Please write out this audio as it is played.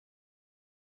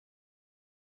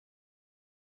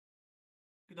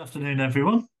Good afternoon,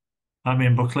 everyone. I'm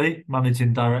Ian Buckley,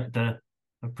 Managing Director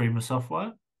of Prima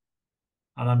Software,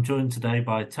 and I'm joined today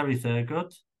by Terry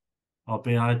Thurgood, our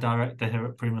BI Director here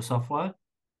at Prima Software.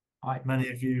 Hi. Many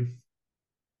of you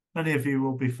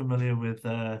will be familiar with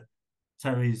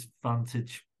Terry's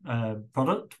Vantage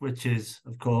product, which is,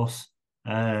 of course,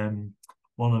 one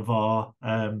of our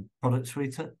product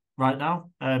suite right now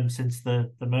since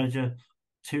the merger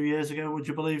 2 years ago. Would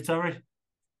you believe, Terry?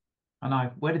 I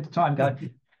know. Where did the time go?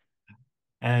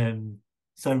 Um,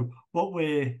 so what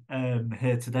we're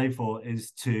here today for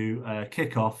is to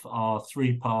kick off our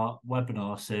three-part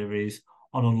webinar series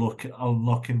on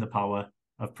unlocking the power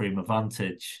of Prima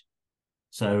Vantage.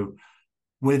 So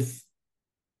with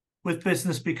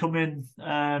business becoming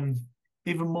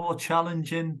even more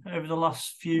challenging over the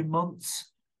last few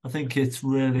months, I think it's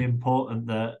really important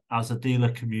that as a dealer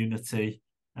community,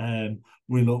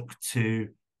 we look to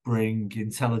bring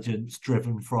intelligence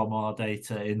driven from our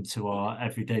data into our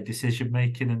everyday decision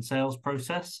making and sales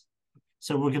process.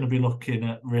 So we're going to be looking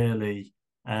at really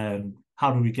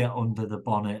how do we get under the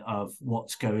bonnet of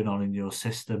what's going on in your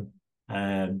system.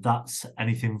 That's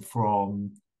anything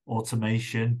from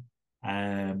automation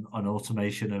and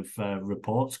automation of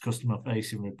reports, customer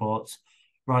facing reports,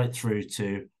 right through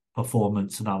to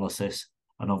performance analysis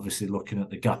and obviously looking at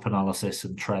the gap analysis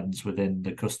and trends within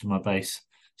the customer base.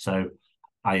 So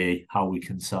i.e. how we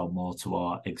can sell more to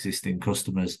our existing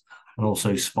customers and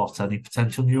also spot any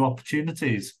potential new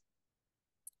opportunities.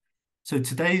 So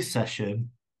today's session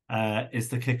is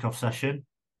the kickoff session,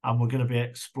 and we're going to be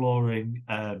exploring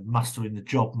mastering the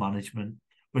job management,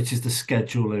 which is the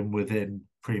scheduling within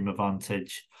Prima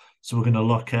Vantage. So we're going to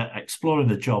look at exploring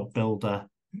the job builder,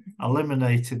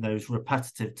 eliminating those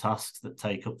repetitive tasks that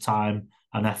take up time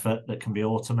and effort that can be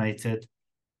automated.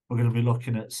 We're going to be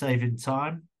looking at saving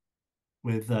time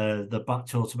with the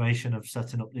batch automation of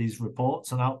setting up these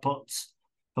reports and outputs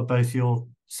for both your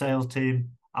sales team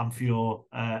and for your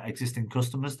existing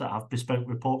customers that have bespoke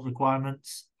report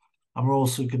requirements. And we're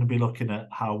also going to be looking at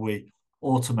how we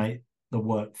automate the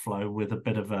workflow with a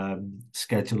bit of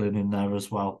scheduling in there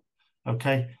as well.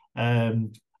 Okay.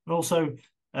 And also,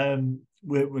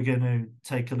 we're going to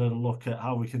take a little look at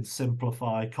how we can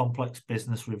simplify complex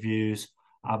business reviews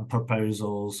and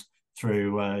proposals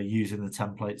through using the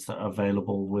templates that are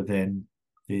available within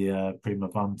the Prima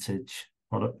Vantage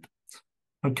product.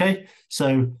 Okay,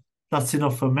 so that's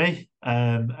enough for me.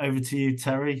 Over to you,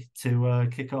 Terry, to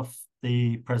kick off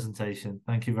the presentation.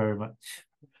 Thank you very much.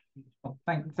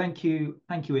 Thank you,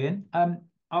 Ian.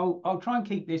 I'll try and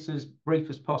keep this as brief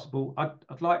as possible.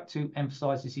 I'd like to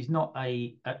emphasise this is not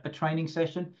a training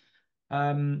session.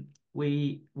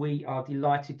 We are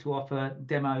delighted to offer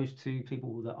demos to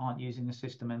people that aren't using the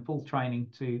system and full training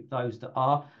to those that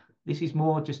are. This is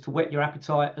more just to whet your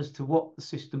appetite as to what the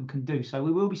system can do. So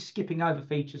we will be skipping over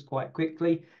features quite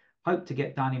quickly. Hope to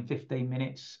get done in 15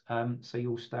 minutes, so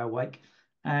you'll stay awake.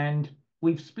 And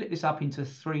we've split this up into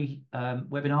three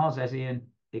webinars, as Ian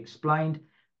explained.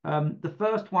 The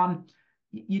first one,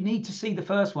 you need to see the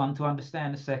first one to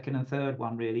understand the second and third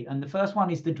one, really. And the first one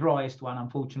is the driest one,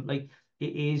 unfortunately.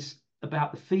 It is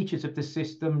about the features of the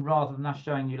system rather than us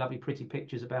showing you lovely, pretty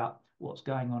pictures about what's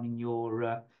going on in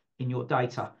your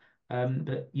data.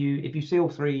 But if you see all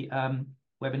three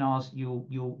webinars,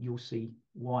 you'll see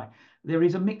why. There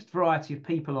is a mixed variety of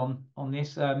people on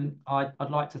this. I'd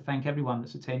like to thank everyone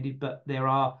that's attended, but there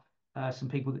are some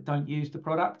people that don't use the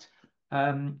product.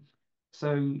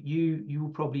 So you will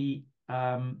probably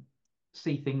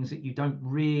see things that you don't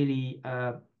really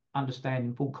understand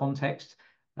in full context.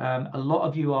 A lot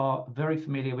of you are very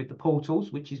familiar with the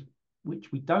portals, which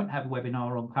we don't have a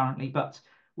webinar on currently, but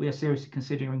we are seriously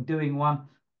considering doing one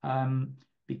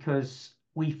because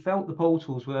we felt the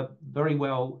portals were very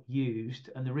well used.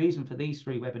 And the reason for these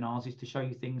three webinars is to show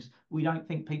you things we don't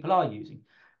think people are using.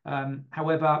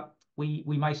 However, we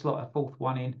may slot a fourth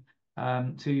one in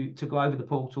to go over the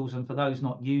portals. And for those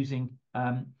not using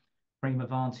Prima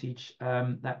Vantage,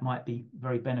 that might be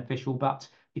very beneficial. But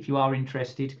if you are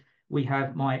interested, we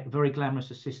have my very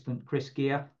glamorous assistant, Chris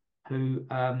Gear, who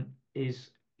is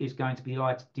going to be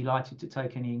delighted to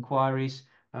take any inquiries,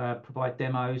 provide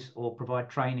demos or provide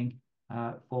training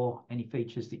for any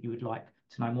features that you would like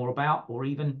to know more about, or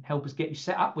even help us get you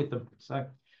set up with them. So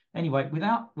anyway,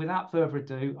 without further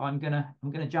ado, I'm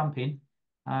gonna jump in.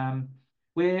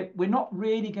 We're not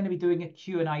really going to be doing a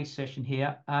Q&A session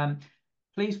here.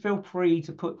 Please feel free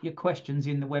to put your questions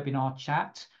in the webinar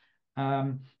chat.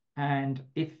 And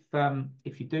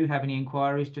if you do have any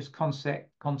inquiries, just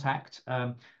contact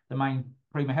the main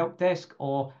Prima help desk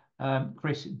or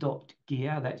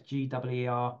chris.gear, that's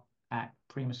Geer, at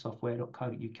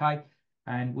primasoftware.co.uk.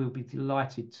 and we'll be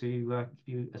delighted to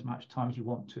give you as much time as you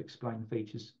want to explain the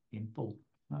features in full.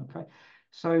 Okay,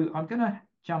 so I'm going to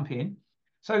jump in.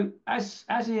 So as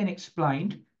Ian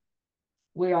explained,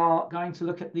 we are going to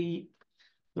look at the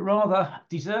rather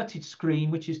deserted screen,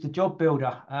 which is the job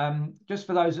builder. Just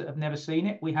for those that have never seen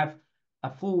it, we have a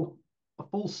full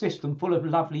system full of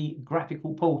lovely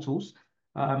graphical portals,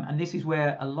 and this is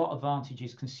where a lot of Vantage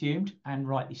is consumed, and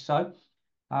rightly so.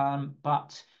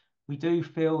 But we do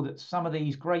feel that some of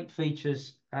these great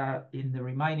features in the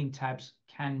remaining tabs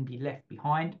can be left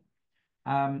behind.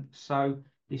 So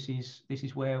this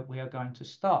is where we are going to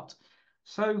start.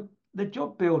 So the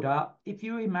job builder, if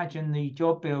you imagine the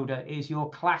job builder is your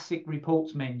classic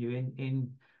reports menu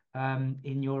in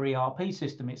your ERP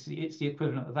system, it's the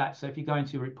equivalent of that. So if you go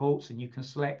into reports and you can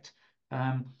select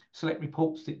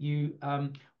reports that you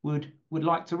would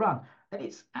like to run. At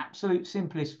its absolute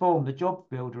simplest form, the job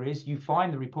builder is you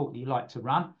find the report that you like to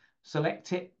run,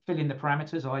 select it, fill in the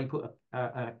parameters, i.e. put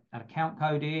an account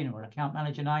code in or an account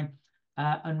manager name,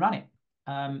 and run it.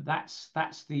 That's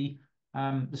the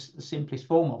simplest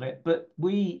form of it. But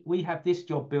we have this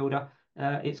job builder.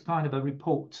 It's kind of a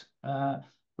report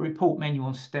menu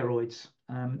on steroids,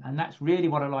 and that's really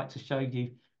what I like to show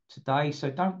you today. So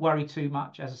don't worry too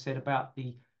much, as I said, about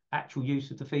the actual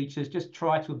use of the features. Just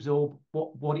try to absorb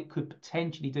what it could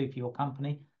potentially do for your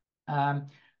company.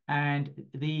 And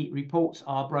the reports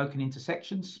are broken into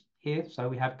sections here. So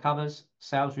we have covers,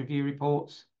 sales review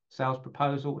reports, sales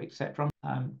proposal, etc.,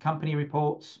 company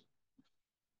reports,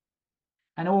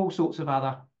 and all sorts of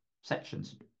other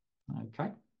sections.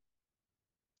 Okay.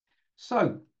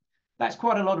 So that's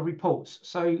quite a lot of reports.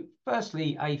 So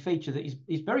firstly, a feature that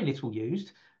is very little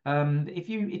used. If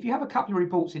you have a couple of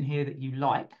reports in here that you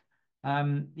like,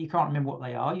 you can't remember what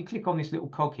they are, you click on this little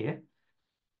cog here,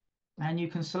 and you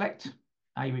can select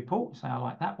a report. Say I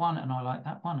like that one and I like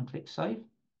that one, and click save.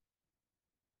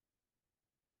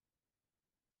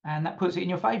 And that puts it in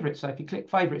your favorites. So if you click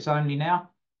favorites only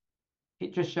now,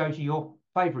 it just shows you your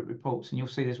favorite reports, and you'll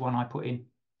see there's one I put in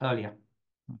earlier.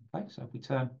 Okay, so if we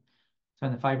turn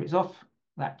the favorites off,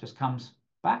 that just comes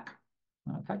back.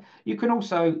 Okay, you can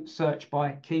also search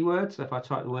by keyword. So if I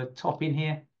type the word top in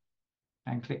here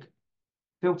and click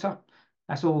filter,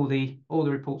 that's all the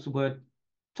reports the word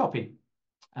top in.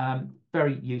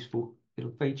 Very useful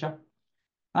little feature.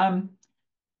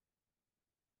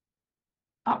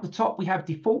 Up the top, we have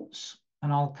defaults,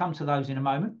 and I'll come to those in a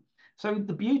moment. So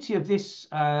the beauty of this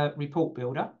report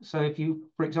builder, so if you,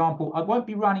 for example, I won't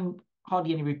be running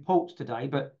hardly any reports today,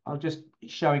 but I'll just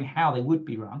showing how they would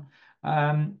be run.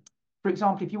 For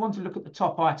example, if you want to look at the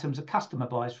top items a customer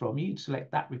buys from, you'd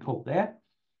select that report there,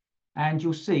 and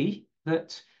you'll see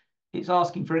that it's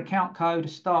asking for an account code, a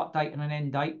start date, and an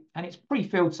end date, and it's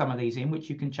pre-filled some of these in, which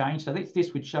you can change. So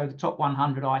this would show the top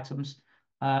 100 items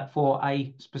for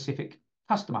a specific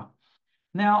customer.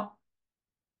 Now,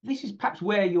 this is perhaps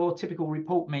where your typical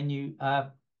report menu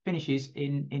finishes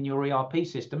in your ERP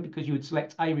system, because you would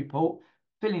select a report,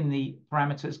 fill in the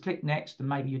parameters, click next, and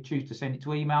maybe you choose to send it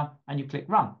to email, and you click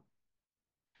run.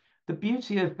 The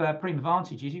beauty of Prima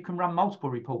VANTAGE is you can run multiple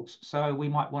reports. So we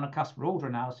might want a customer order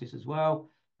analysis as well,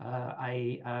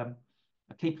 a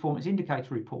key performance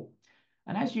indicator report.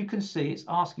 And as you can see, it's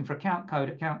asking for account code,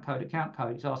 account code, account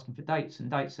code. It's asking for dates,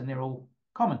 and they're all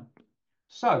common.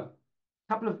 So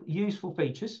a couple of useful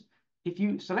features. If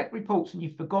you select reports and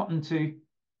you've forgotten to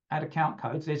add account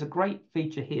codes, there's a great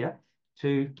feature here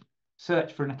to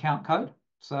search for an account code.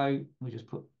 So we just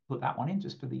put that one in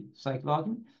just for the sake of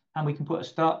argument. And we can put a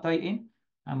start date in,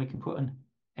 and we can put an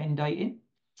end date in,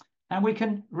 and we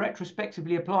can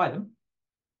retrospectively apply them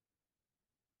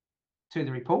to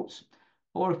the reports.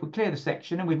 Or if we clear the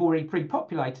section and we've already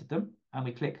pre-populated them, and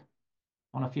we click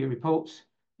on a few reports,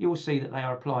 you will see that they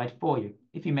are applied for you.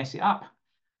 If you mess it up,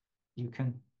 you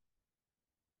can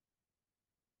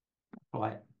apply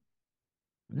it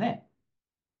from there.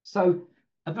 So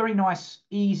a very nice,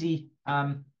 easy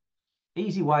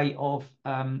way of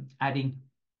adding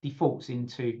defaults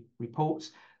into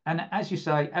reports. And as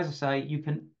I say, you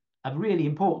can, a really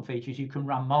important feature is you can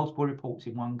run multiple reports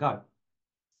in one go.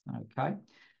 Okay.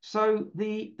 So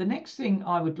the next thing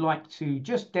I would like to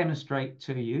just demonstrate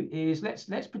to you is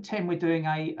let's pretend we're doing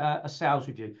a sales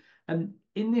review. And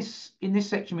in this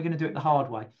section, we're going to do it the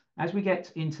hard way. As we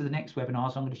get into the next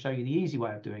webinars, I'm going to show you the easy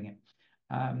way of doing it,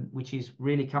 which is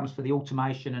really comes for the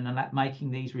automation and that making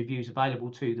these reviews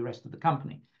available to the rest of the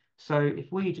company. So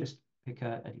if we just pick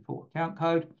a default account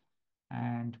code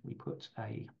and we put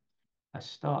a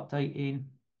start date in,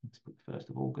 let's put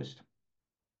 1st of August.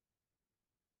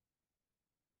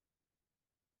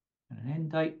 And an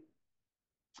end date.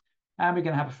 And we're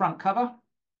going to have a front cover.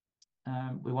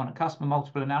 We want a customer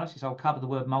multiple analysis. I'll cover the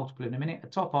word multiple in a minute. A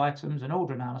top items, an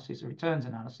order analysis, a returns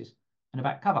analysis, and a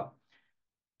back cover.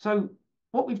 So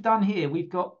what we've done here, we've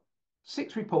got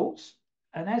 6 reports.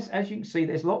 And as you can see,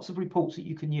 there's lots of reports that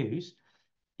you can use.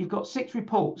 You've got 6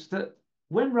 reports that,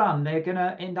 when run, they're going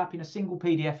to end up in a single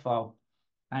PDF file,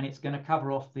 and it's going to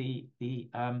cover off the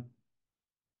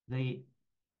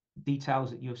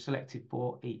details that you've selected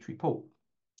for each report.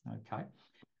 Okay.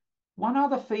 One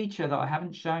other feature that I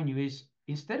haven't shown you is,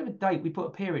 instead of a date, we put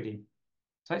a period in.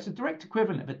 So it's a direct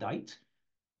equivalent of a date.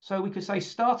 So we could say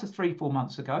start of 3-4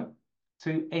 months ago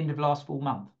to end of last full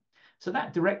month. So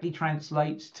that directly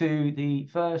translates to the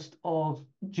 1st of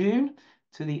June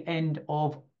to the end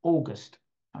of August.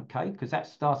 Okay, because that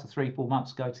started 3-4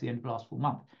 months ago to the end of last full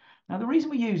month. Now, the reason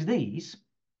we use these,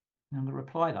 and I'm going to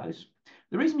reply those,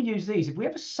 the reason we use these, if we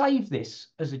ever save this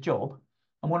as a job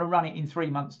and want to run it in 3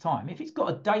 months' time, if it's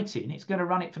got a date in, it's going to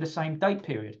run it for the same date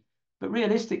period. But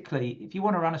realistically, if you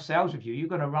want to run a sales review, you're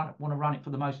going to want to run it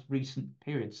for the most recent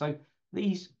period. So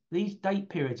these date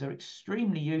periods are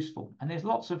extremely useful, and there's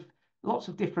lots of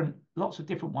different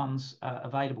ones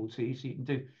available to you. So you can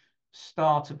do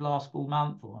start of last full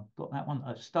month, or I've got that one,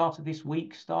 start of this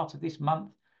week, start of this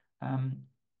month,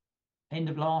 end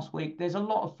of last week. There's a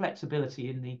lot of flexibility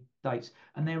in the dates,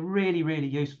 and they're really, really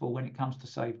useful when it comes to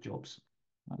save jobs.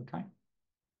 Okay,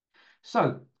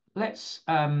 so let's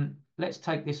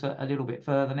take this a little bit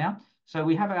further now. So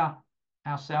we have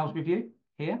our sales review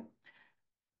here.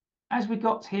 As we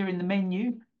got here in the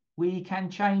menu, we can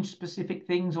change specific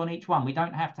things on each one. We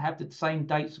don't have to have the same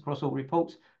dates across all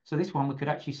reports. So this one, we could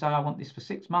actually say, I want this for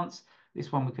 6 months.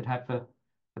 This one we could have for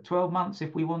 12 months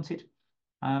if we wanted,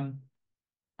 and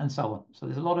so on. So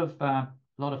there's a lot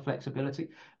of flexibility.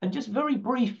 And just very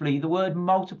briefly, the word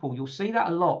multiple, you'll see that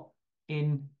a lot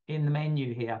in the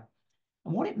menu here.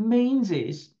 And what it means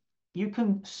is you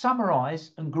can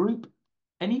summarize and group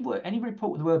any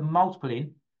report with the word multiple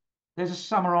in. There's a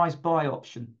summarize by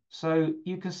option. So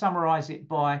you can summarize it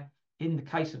by, in the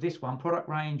case of this one, product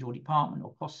range or department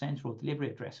or cost center or delivery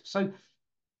address. So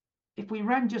if we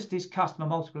ran just this customer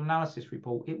multiple analysis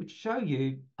report, it would show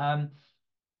you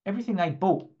everything they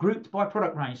bought grouped by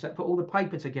product range. So it put all the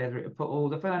paper together, it would put all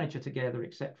the furniture together,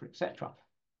 etc., etc.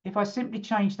 If I simply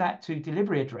change that to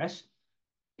delivery address,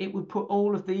 it would put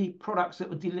all of the products that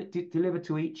were delivered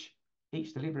to each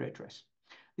delivery address.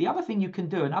 The other thing you can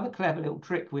do, another clever little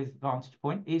trick with Vantage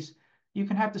Point, is you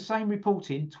can have the same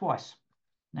report in twice.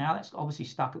 Now that's obviously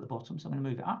stuck at the bottom, so I'm going to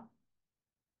move it up.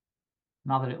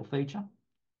 Another little feature.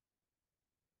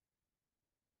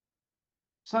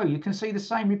 So you can see the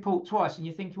same report twice, and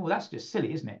you're thinking, well, that's just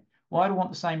silly, isn't it? Why do I want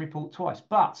the same report twice?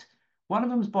 But one of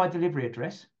them is by delivery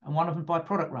address, and one of them by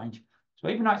product range. So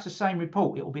even though it's the same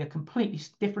report, it will be a completely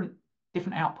different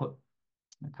output.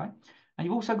 Okay, and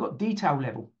you've also got detail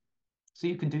level. So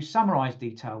you can do summarized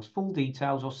details, full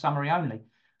details, or summary only.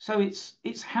 So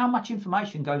it's how much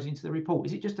information goes into the report.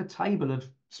 Is it just a table of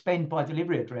spend by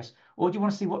delivery address, or do you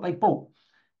want to see what they bought?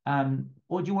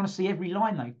 Or do you want to see every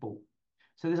line they've bought?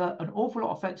 So there's an awful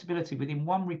lot of flexibility within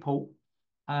one report.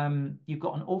 You've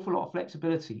got an awful lot of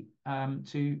flexibility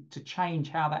to change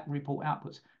how that report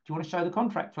outputs. Do you want to show the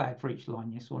contract flag for each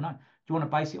line, yes or no? Do you want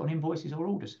to base it on invoices or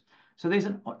orders? So there's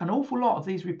an awful lot of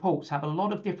these reports have a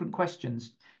lot of different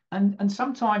questions. And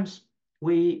sometimes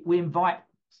we invite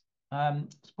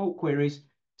support queries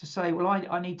to say, well,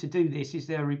 I need to do this. Is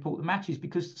there a report that matches?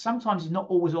 Because sometimes it's not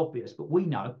always obvious, but we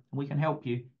know, and we can help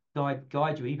you,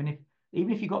 guide you. Even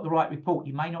if you've got the right report,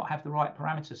 you may not have the right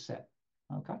parameters set.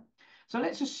 Okay, so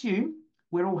let's assume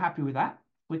we're all happy with that.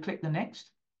 We click the next.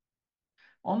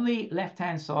 On the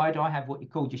left-hand side, I have what you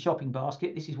call your shopping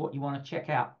basket. This is what you want to check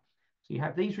out. So you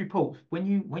have these reports. When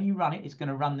you run it, it's going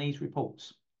to run these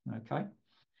reports. Okay.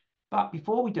 But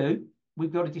before we do,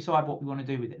 we've got to decide what we want to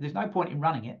do with it. There's no point in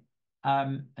running it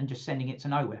and just sending it to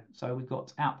nowhere. So we've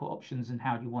got output options and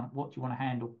what do you want to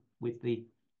handle with the,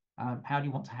 how do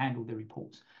you want to handle the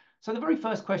reports? So the very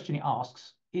first question it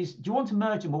asks is, do you want to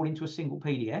merge them all into a single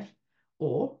PDF,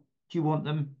 or do you want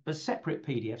them as separate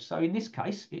PDFs? So in this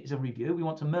case, it's a review. We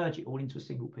want to merge it all into a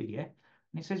single PDF.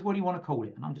 And it says, what do you want to call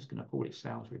it? And I'm just going to call it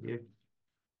sales review.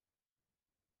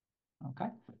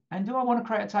 Okay. And do I want to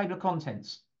create a table of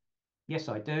contents? Yes,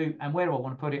 I do. And where do I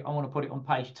want to put it? I want to put it on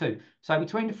page 2. So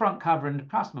between the front cover and the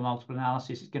customer multiple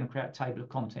analysis, it's going to create a table of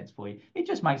contents for you. It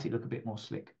just makes it look a bit more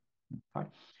slick. Okay.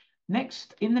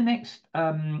 In the next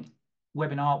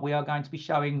webinar, we are going to be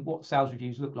showing what sales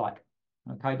reviews look like.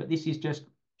 Okay, but this is just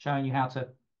showing you how to,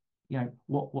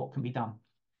 what can be done.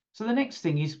 So the next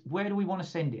thing is, where do we want to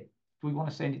send it? Do we want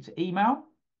to send it to email?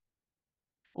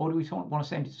 Or do we want to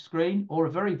send it to screen? Or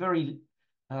a very, very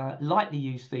lightly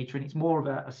used feature, and it's more of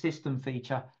a system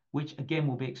feature, which again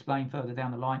will be explained further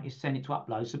down the line, is send it to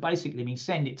upload. So basically means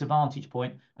send it to Vantage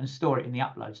Point and store it in the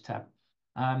uploads tab.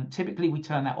 Typically we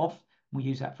turn that off. We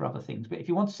use that for other things. But if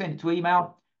you want to send it to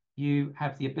email, you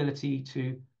have the ability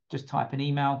to just type an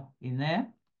email in there.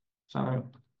 So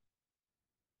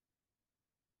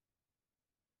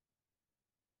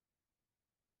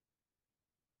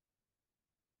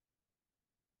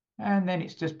and then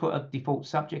it's just put a default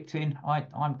subject in.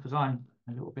 Because I'm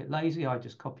a little bit lazy, I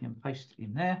just copy and paste it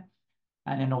in there.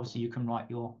 And then obviously you can write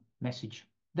your message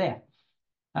there.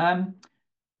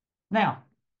 Now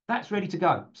that's ready to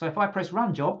go. So if I press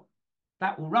run job,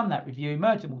 that will run that review,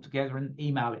 merge them all together and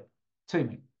email it to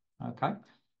me. Okay.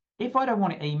 If I don't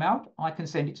want it emailed, I can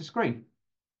send it to screen.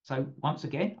 So once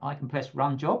again, I can press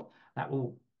run job. That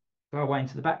will go away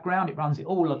into the background. It runs it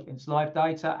all against live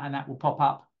data, and that will pop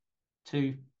up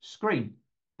to screen.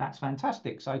 That's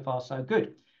fantastic. So far, so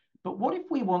good. But what if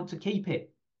we want to keep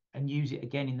it and use it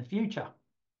again in the future?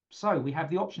 So we have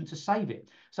the option to save it.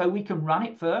 So we can run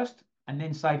it first and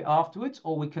then save it afterwards,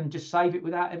 or we can just save it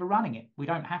without ever running it. We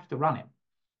don't have to run it.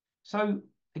 So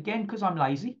again, because I'm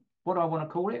lazy, what do I want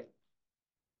to call it?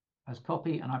 As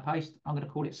copy and I paste, I'm going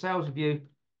to call it Sales Review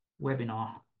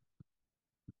Webinar.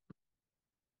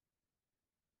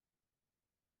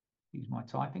 Use my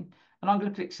typing, and I'm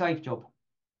going to click Save Job.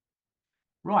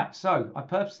 Right, so I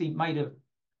purposely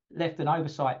left an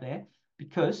oversight there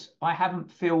because I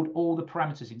haven't filled all the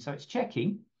parameters in. So it's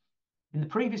checking. In the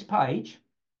previous page,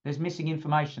 there's missing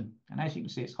information. And as you can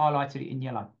see, it's highlighted it in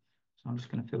yellow. So I'm just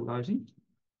going to fill those in.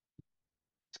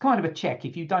 It's kind of a check.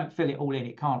 If you don't fill it all in,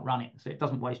 it can't run it. So it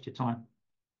doesn't waste your time.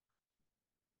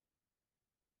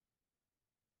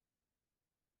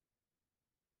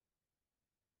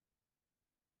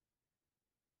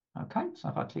 Okay, so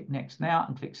if I click next now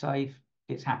and click save,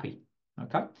 it's happy.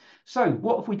 Okay, so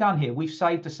what have we done here? We've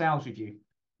saved a sales review.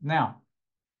 Now,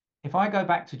 if I go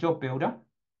back to Job Builder,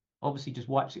 obviously just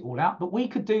wipes it all out, but we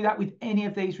could do that with any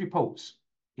of these reports.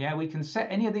 Yeah, we can set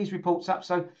any of these reports up.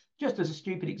 So just as a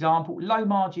stupid example, low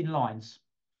margin lines.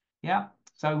 Yeah,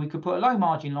 so we could put a low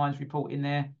margin lines report in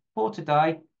there for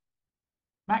today,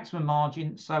 maximum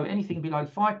margin. So anything below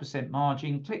 5%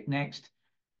 margin, click next,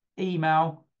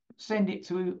 email, send it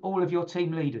to all of your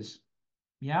team leaders.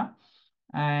 Yeah,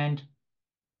 and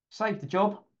save the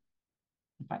job.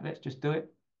 In fact, let's just do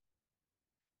it.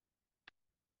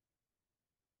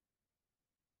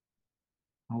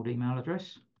 Old email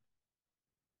address.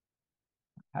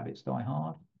 Habits die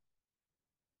hard.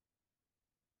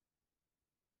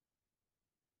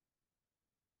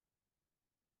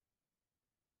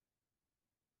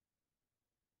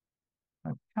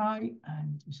 Okay,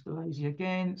 and Mr. Lazy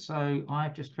again. So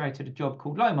I've just created a job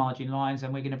called low margin lines,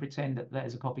 and we're going to pretend that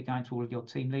there's a copy going to all of your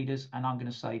team leaders, and I'm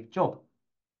going to save job.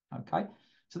 Okay,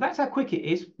 so that's how quick it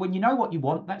is. When you know what you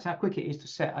want, that's how quick it is to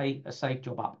set a save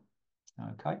job up.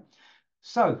 Okay,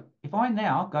 so if I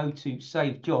now go to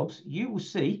save jobs, you will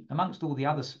see amongst all the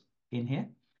others in here,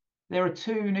 there are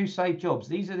two new save jobs.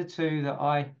 These are the two that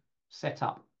I set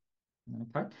up.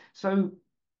 Okay, so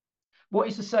what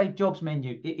is the Save Jobs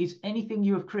menu? It is anything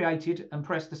you have created and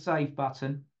press the Save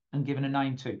button and given a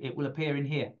name to. It will appear in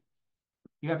here.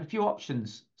 You have a few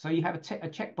options. So you have a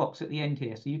checkbox at the end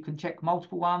here. So you can check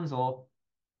multiple ones or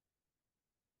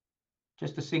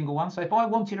just a single one. So if I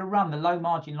wanted to run the low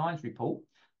margin lines report,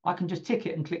 I can just tick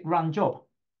it and click Run Job.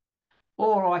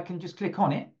 Or I can just click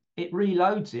on it. It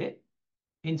reloads it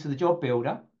into the job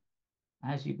builder.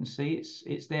 As you can see,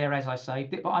 it's there as I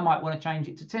saved it, but I might want to change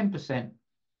it to 10%.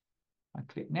 I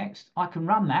click next. I can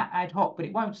run that ad hoc, but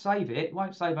it won't save it. It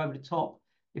won't save over the top.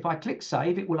 If I click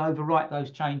save, it will overwrite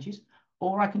those changes,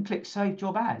 or I can click save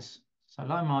job as. So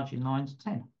low margin lines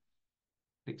 10.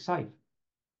 Click save.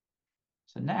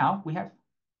 So now we have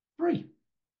 3.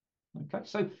 Okay,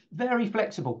 so very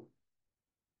flexible.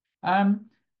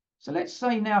 So let's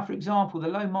say now, for example, the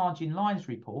low margin lines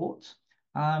report,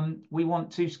 we want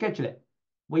to schedule it.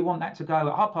 We want that to go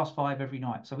at 5:30 every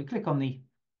night. So we click on the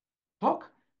clock.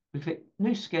 We click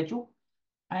new schedule.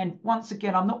 And once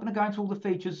again, I'm not going to go into all the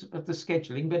features of the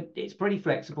scheduling, but it's pretty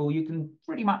flexible. You can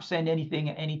pretty much send anything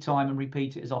at any time and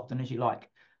repeat it as often as you like.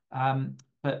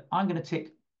 But I'm going to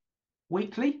tick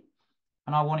weekly,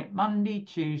 and I want it Monday,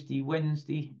 Tuesday,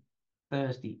 Wednesday,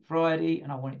 Thursday, Friday,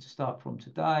 and I want it to start from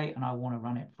today, and I want to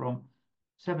run it from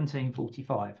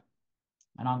 17:45.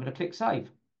 And I'm going to click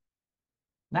save.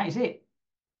 And that is it.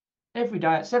 Every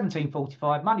day at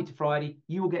 17:45, Monday to Friday,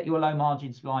 you will get your low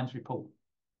margins lines report.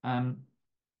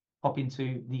 Pop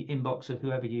into the inbox of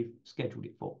whoever you've scheduled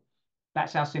it for.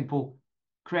 That's how simple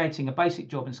creating a basic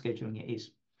job and scheduling it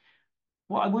is.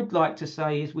 What I would like to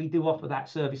say is we do offer that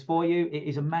service for you. It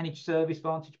is a managed service,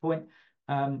 Vantage Point.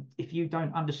 If you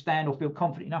don't understand or feel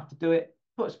confident enough to do it,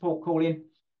 put a support call in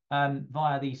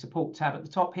via the support tab at the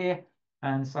top here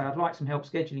and say, I'd like some help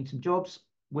scheduling some jobs.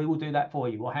 We will do that for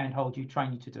you. We'll handhold you,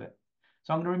 train you to do it.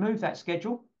 So I'm going to remove that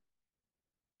schedule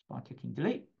by clicking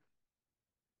delete.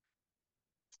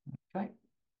 Okay.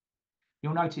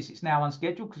 You'll notice it's now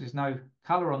unscheduled because there's no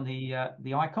color on the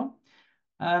icon.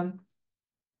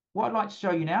 What I'd like to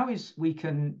show you now is we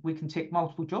can tick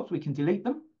multiple jobs. We can delete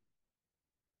them,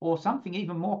 or something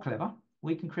even more clever,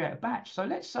 we can create a batch. So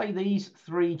let's say these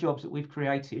 3 jobs that we've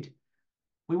created,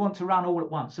 we want to run all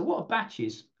at once. So what are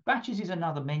batches? Batches is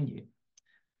another menu,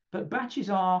 but batches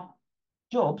are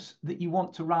jobs that you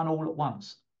want to run all at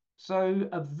once. So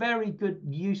a very good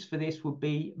use for this would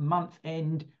be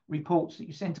month-end reports that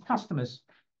you send to customers.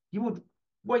 You would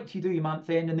wait till you do your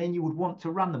month-end, and then you would want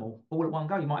to run them all at one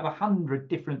go. You might have 100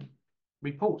 different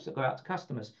reports that go out to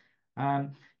customers.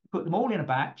 Put them all in a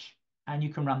batch, and you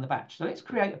can run the batch. So let's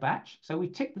create a batch. So we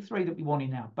tick the 3 that we want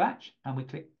in our batch, and we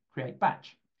click create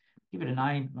batch. Give it a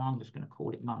name. I'm just going to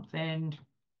call it month-end.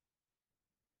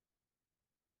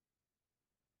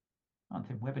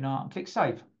 Month-end webinar, and click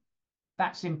save.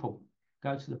 That simple.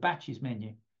 Go to the batches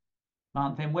menu.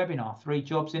 Month-end webinar, 3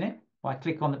 jobs in it. If I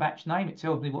click on the batch name, it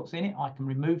tells me what's in it. I can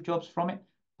remove jobs from it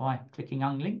by clicking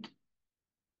unlink,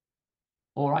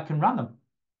 or I can run them.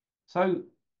 So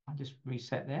I'll just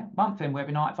reset there. Month-end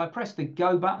webinar. If I press the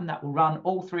go button, that will run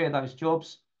all 3 of those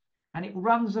jobs, and it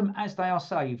runs them as they are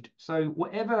saved. So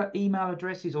whatever email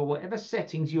addresses or whatever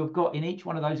settings you have got in each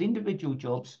one of those individual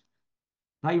jobs,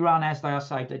 they run as they are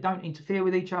saved. They don't interfere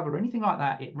with each other or anything like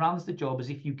that. It runs the job as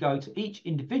if you go to each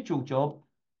individual job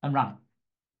and run it.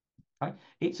 Okay?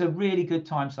 It's a really good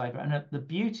time saver. And the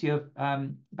beauty of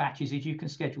batches is you can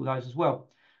schedule those as well.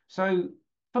 So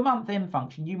for month-end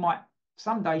function,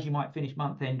 some days you might finish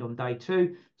month-end on day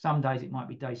 2. Some days it might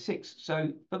be day 6.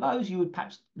 So for those, you would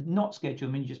perhaps not schedule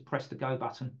them and you just press the go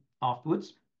button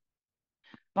afterwards.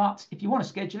 But if you want to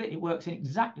schedule it, it works in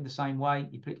exactly the same way.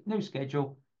 You click new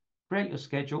schedule, create your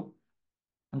schedule,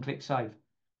 and click save.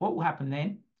 What will happen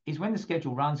then is when the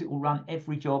schedule runs, it will run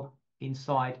every job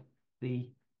inside the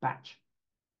batch.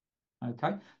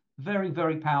 Okay, very,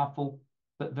 very powerful,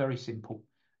 but very simple.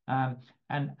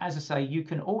 And as I say, you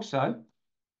can also,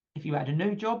 if you add a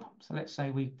new job, so let's say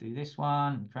we do this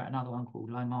one and create another one called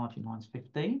low margin lines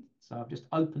 15. So I've just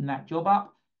opened that job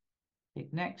up,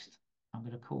 click next. I'm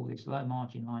going to call this low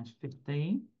margin lines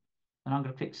 15, and I'm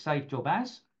going to click save job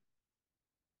as.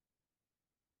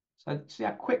 So see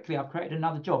how quickly I've created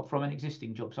another job from an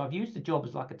existing job. So I've used the job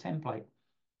as like a template.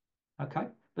 Okay,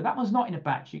 but that one's not in a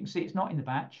batch. You can see it's not in the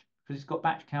batch because it's got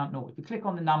batch count 0. If you click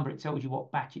on the number, it tells you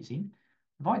what batch it's in.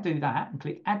 If I do that and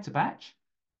click add to batch,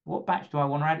 what batch do I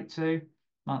want to add it to?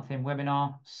 Month-end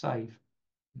webinar, save.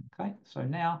 Okay, so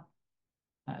now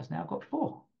that has now got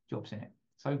 4 jobs in it.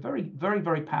 So very, very,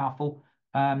 very powerful.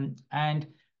 And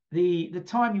the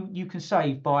time you can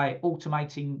save by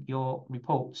automating your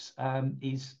reports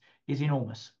is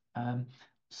enormous.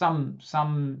 Some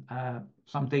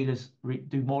dealers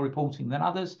do more reporting than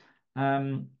others,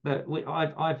 but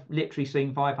I've literally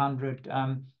seen 500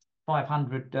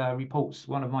 reports.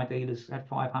 One of my dealers had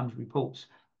 500 reports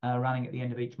running at the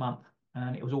end of each month,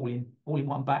 and it was all in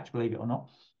one batch, believe it or not.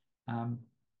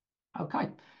 Okay,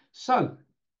 so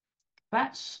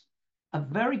that's a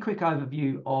very quick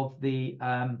overview of the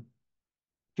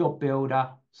job builder,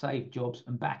 save jobs,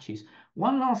 and batches.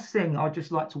 One last thing I'd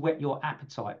just like to whet your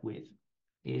appetite with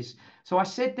is, so I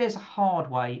said there's a hard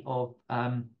way of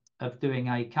doing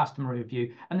a customer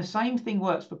review, and the same thing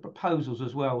works for proposals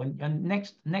as well. And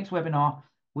next webinar,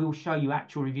 we will show you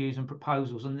actual reviews and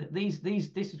proposals, and this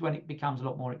is when it becomes a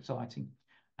lot more exciting.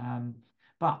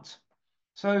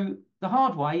 So the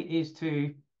hard way is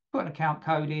to put an account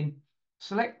code in,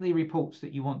 select the reports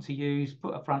that you want to use,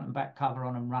 put a front and back cover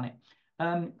on, and run it.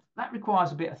 That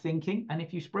requires a bit of thinking, and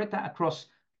if you spread that across,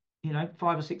 5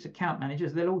 or 6 account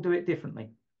managers, they'll all do it differently.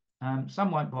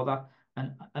 Some won't bother,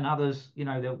 and others,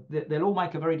 they'll all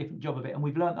make a very different job of it. And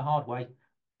we've learned the hard way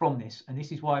from this, and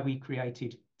this is why we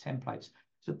created templates.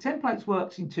 So templates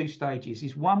works in 2 stages.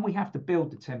 Is one, we have to build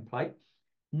the template.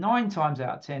 9 times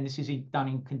out of 10, this is done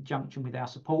in conjunction with our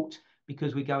support,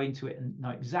 because we go into it and know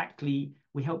exactly,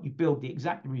 we help you build the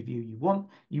exact review you want.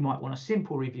 You might want a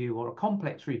simple review or a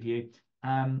complex review,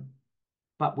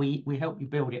 but we help you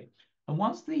build it. And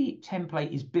once the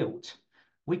template is built,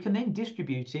 we can then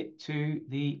distribute it to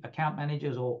the account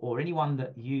managers or anyone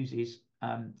that uses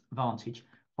Vantage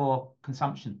for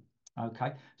consumption.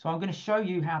 Okay, so I'm going to show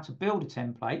you how to build a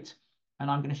template, and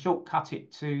I'm going to shortcut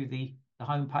it to the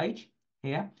home page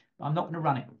here. I'm not going to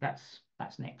run it. That's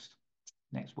next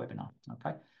webinar.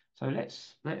 Okay. So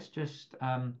let's just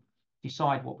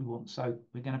decide what we want. So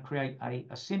we're going to create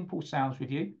a simple sales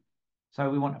review. So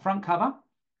we want a front cover.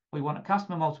 We want a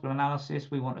customer multiple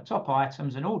analysis. We want a top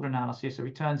items, an order analysis, a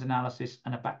returns analysis,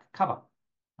 and a back cover.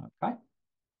 Okay.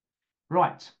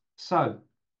 Right. So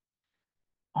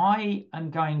I'm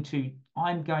going to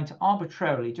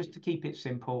arbitrarily, just to keep it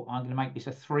simple, I'm going to make this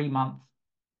a 3-month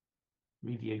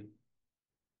review.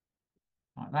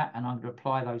 Like that, and I'm going to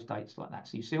apply those dates like that.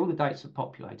 So you see all the dates are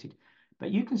populated,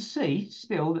 but you can see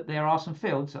still that there are some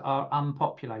fields that are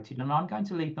unpopulated, and I'm going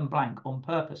to leave them blank on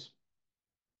purpose.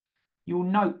 You'll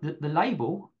note that the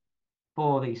label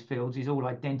for these fields is all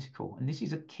identical, and this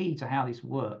is a key to how this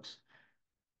works.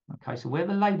 Okay, so where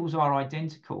the labels are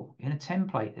identical in a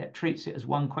template, it treats it as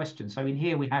one question. So in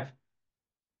here we have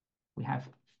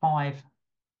five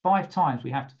times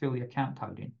we have to fill the account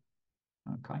code in.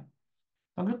 Okay,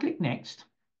 I'm going to click next,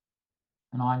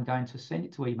 and I'm going to send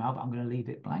it to email, but I'm going to leave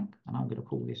it blank, and I'm going to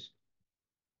call this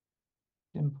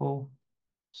simple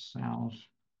sales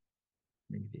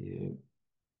review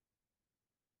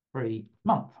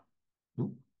 3-month.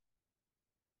 Ooh.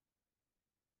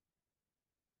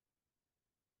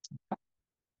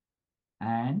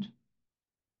 And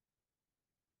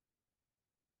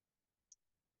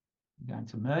I'm going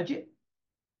to merge it.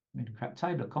 I'm going to create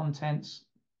table of contents.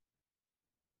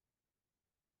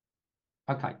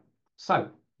 Okay, so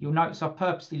you'll notice I've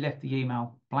purposely left the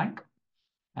email blank,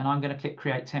 and I'm going to click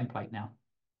create template now.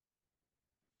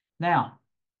 Now,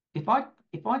 if I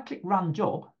click run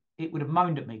job, it would have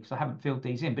moaned at me because I haven't filled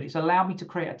these in, but it's allowed me to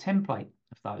create a template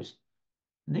of those.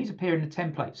 And these appear in the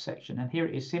templates section, and here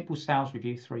it is, simple sales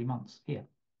review 3 months here.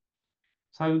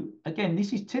 So again,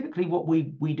 this is typically what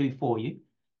we do for you.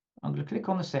 I'm going to click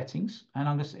on the settings,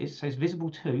 and it says visible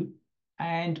to,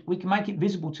 and we can make it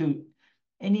visible to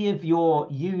any of your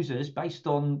users based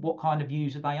on what kind of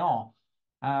user they are.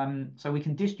 So we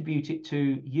can distribute it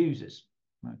to users.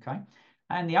 Okay.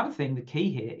 And the other thing, the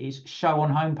key here is show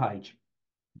on homepage.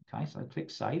 Okay, so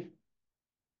click save.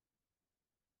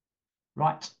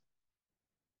 Right.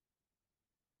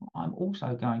 What I'm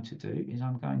also going to do is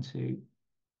I'm going to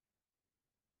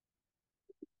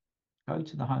go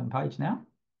to the homepage now.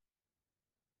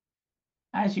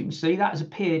 As you can see, that has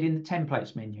appeared in the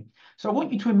templates menu. So I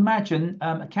want you to imagine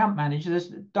account managers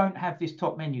don't have this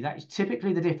top menu. That is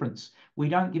typically the difference. We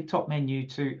don't give top menu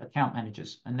to account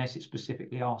managers unless it's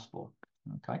specifically asked for.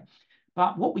 Okay.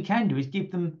 But what we can do is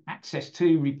give them access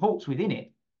to reports within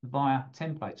it via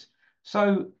templates.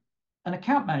 So an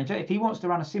account manager, if he wants to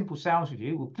run a simple sales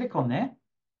review, will click on there,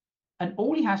 and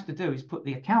all he has to do is put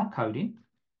the account code in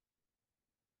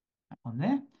on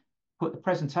there, put the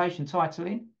presentation title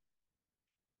in,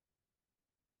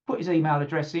 put his email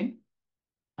address in,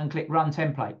 and click run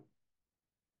template.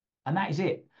 And that is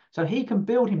it. So he can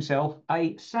build himself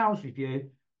a sales review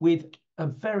with a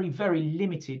very, very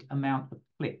limited amount of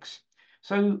clicks.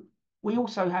 So we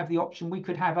also have the option, we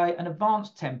could have an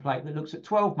advanced template that looks at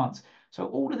 12 months. So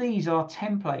all of these are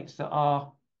templates that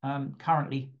are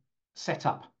currently set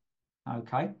up.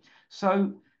 Okay,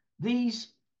 so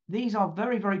these are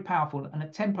very, very powerful. And a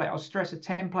template, I'll stress, a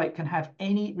template can have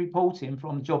any report in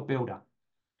from the job builder.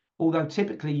 Although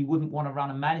typically you wouldn't want to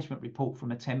run a management report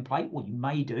from a template, or you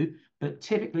may do, but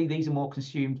typically these are more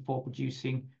consumed for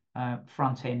producing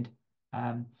front-end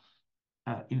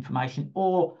information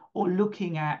or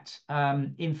looking at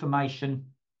information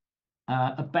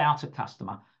about a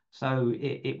customer. So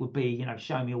it would be, you know,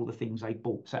 show me all the things they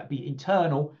bought. So it'd be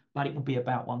internal, but it would be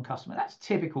about one customer. That's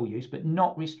typical use, but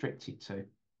not restricted to.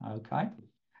 Okay.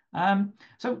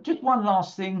 So just one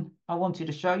last thing I wanted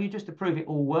to show you, just to prove it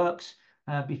all works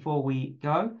before we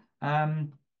go.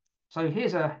 So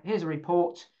here's a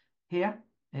report here.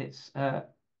 It's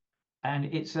and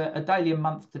it's a daily and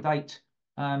month to date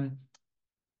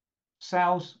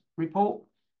sales report.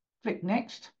 Click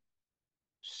next.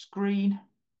 Screen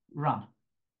run.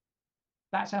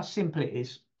 That's how simple it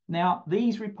is. Now,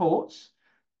 these reports,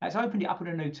 let's open it up in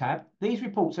a new tab. These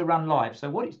reports are run live. So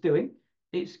what it's doing,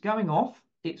 it's going off,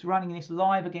 it's running this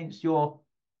live against your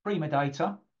Prima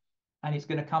data, and it's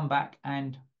going to come back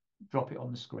and drop it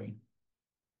on the screen.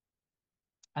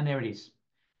 And there it is.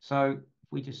 So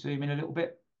if we just zoom in a little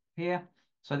bit here.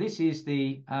 So this is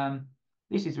the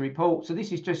report. So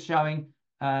this is just showing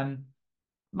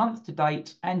month to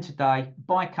date and today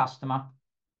by customer,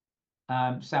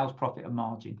 sales profit and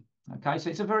margin. Okay, so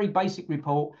it's a very basic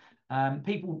report.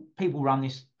 People run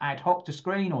this ad hoc to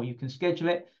screen, or you can schedule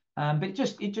it. But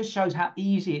it just shows how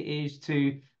easy it is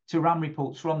to run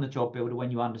reports from the job builder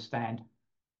when you understand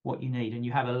what you need, and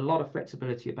you have a lot of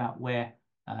flexibility about where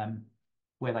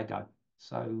where they go.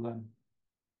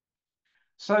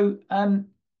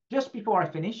 Just before I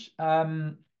finish,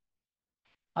 I've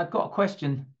got a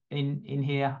question in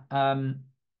here.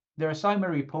 There are so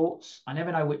many reports, I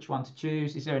never know which one to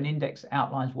choose. Is there an index that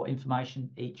outlines what information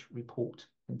each report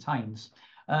contains?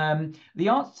 The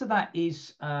answer to that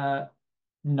is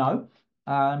no.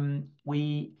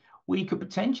 We could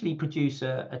potentially produce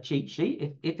a cheat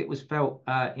sheet if it was felt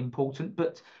important,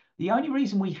 but the only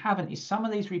reason we haven't is some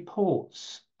of these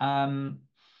reports can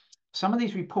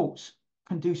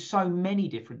do so many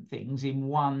different things in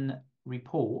one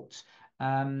report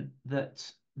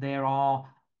that there are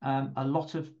a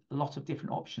lot of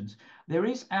different options. There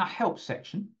is our help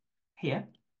section here,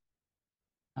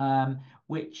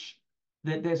 which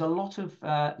there's a lot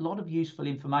of useful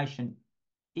information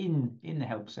in the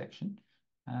help section,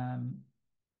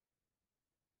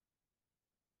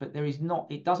 but there is not.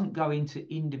 It doesn't go into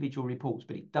individual reports,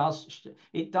 but it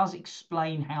does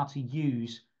explain how to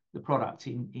use the product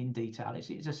in detail. It's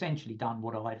essentially done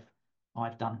what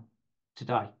I've done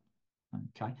today.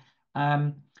 Okay.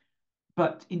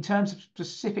 But in terms of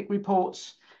specific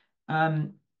reports,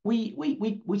 we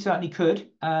certainly could,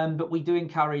 but we do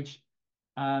encourage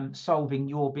solving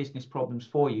your business problems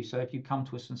for you. So if you come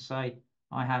to us and say,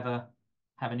 I have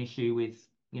an issue with,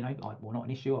 well, not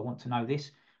an issue, I want to know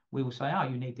this, we will say, oh,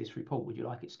 you need this report. Would you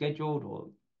like it scheduled, or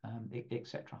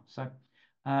etc. So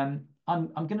I'm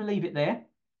going to leave it there.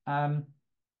 I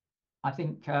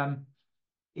think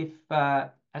if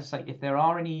as I say, if there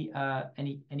are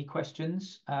any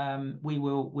questions, we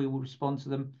will respond to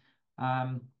them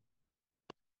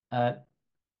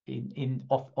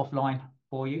offline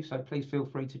for you. So please feel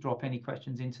free to drop any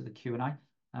questions into the Q&A.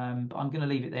 But I'm going to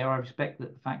leave it there. I respect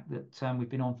the fact that we've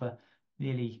been on for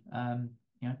nearly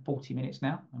 40 minutes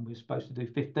now, and we're supposed to do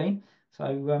 15.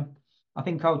 So I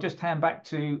think I'll just hand back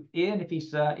to Ian if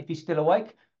he's still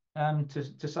awake,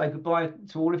 to say goodbye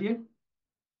to all of you.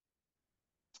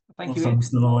 Thank you, Ian.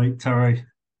 Thanks tonight, Terry.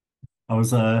 I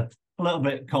was a little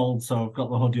bit cold, so I've got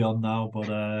the hoodie on now,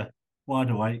 but wide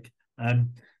awake.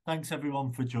 Thanks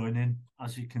everyone for joining.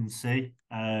 As you can see,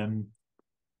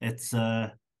 it's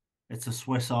a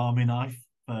Swiss Army knife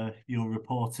for your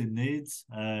reporting needs.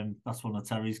 That's one of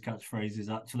Terry's catchphrases,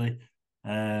 actually.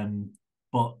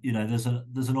 But there's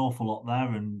an awful lot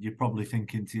there, and you're probably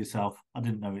thinking to yourself, I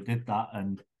didn't know it did that.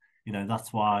 And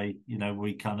that's why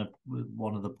we kind of,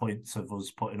 one of the points of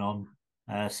us putting on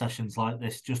sessions like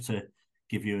this, just to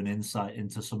give you an insight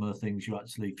into some of the things you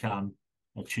actually can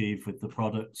achieve with the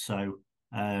product. So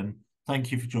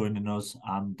thank you for joining us,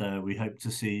 and we hope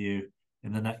to see you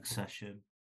in the next session.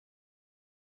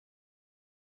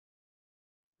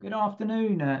 Good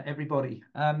afternoon, everybody.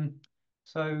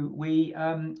 So we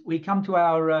come to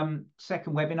our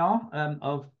second webinar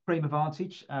of Prima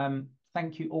VANTAGE.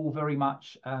 Thank you all very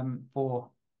much for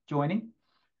joining.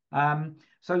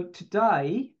 So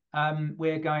today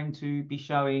we're going to be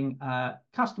showing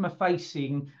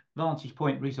customer-facing Vantage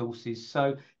Point resources.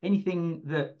 So anything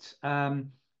that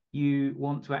you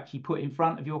want to actually put in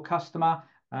front of your customer,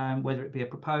 whether it be a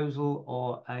proposal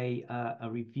or a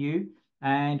review.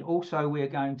 And also we're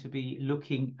going to be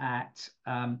looking at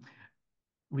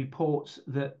reports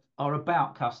that are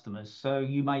about customers. So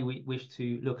you may wish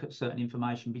to look at certain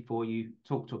information before you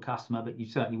talk to a customer, but you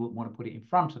certainly wouldn't want to put it in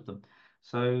front of them.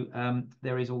 So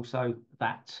there is also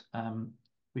that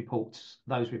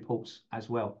those reports as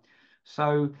well.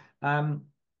 So I'm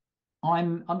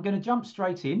going to jump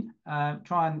straight in,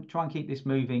 try and keep this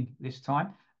moving this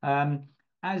time.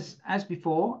 As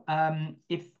before,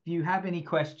 if you have any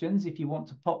questions, if you want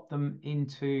to pop them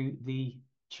into the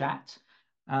chat,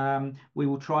 we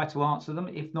will try to answer them.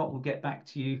 If not, we'll get back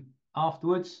to you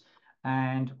afterwards.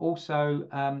 And also,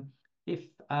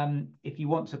 if you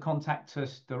want to contact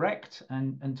us direct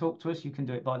and talk to us, you can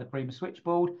do it by the Prima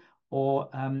switchboard, or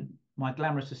my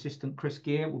glamorous assistant Chris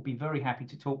Gear will be very happy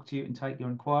to talk to you and take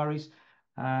your inquiries.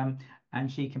 And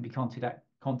she can be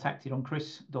contacted on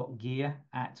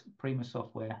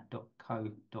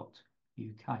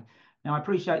chris.gear@primasoftware.co.uk. Now, I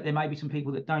appreciate there may be some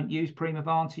people that don't use Prima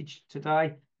VANTAGE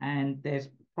today, and there's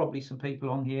probably some people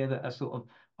on here that are sort of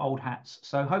old hats.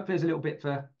 So hopefully there's a little bit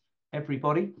for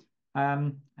everybody.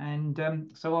 So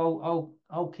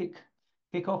I'll kick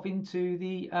off into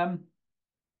the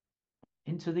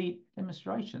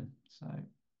demonstration.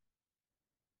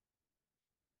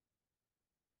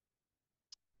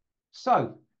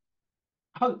 So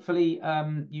hopefully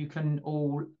you can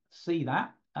all see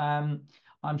that.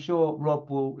 I'm sure Rob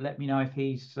will let me know if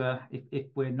he's if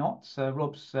we're not. So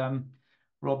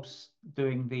Rob's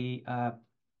doing the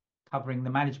covering the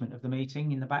management of the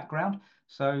meeting in the background.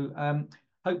 So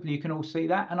hopefully you can all see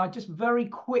that. And I just very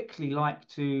quickly like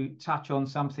to touch on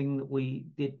something that we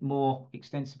did more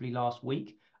extensively last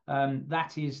week.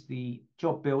 That is the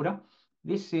job builder.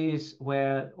 This is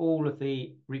where all of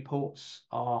the reports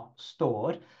are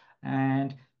stored.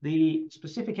 And the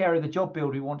specific area of the job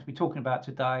builder we want to be talking about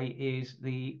today is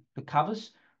the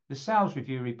covers, the sales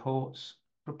review reports,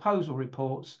 proposal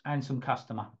reports, and some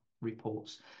customer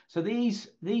reports. So these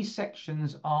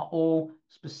sections are all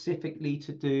specifically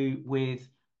to do with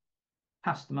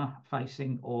customer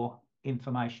facing or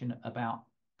information about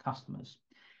customers.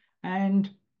 And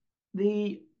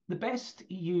the best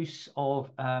use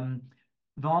of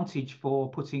Vantage for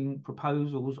putting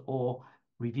proposals or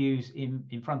reviews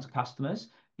in front of customers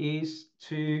is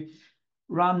to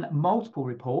run multiple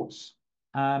reports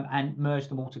and merge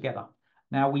them all together.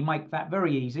 Now, we make that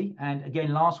very easy. And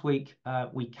again, last week,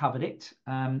 we covered it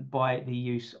by the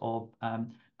use of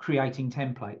creating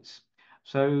templates.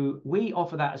 So we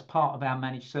offer that as part of our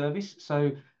managed service.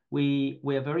 So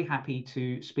we're very happy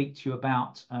to speak to you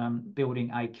about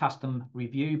building a custom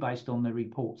review based on the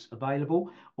reports available,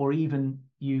 or even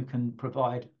you can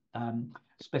provide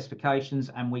specifications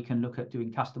and we can look at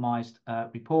doing customized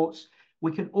reports.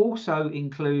 We can also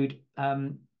include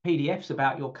PDFs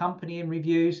about your company in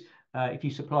reviews. If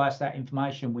you supply us that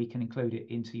information, we can include it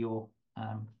into your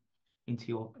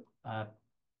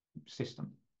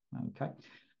system. Okay.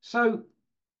 So,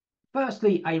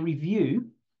 firstly, a review.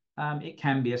 It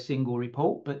can be a single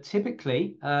report, but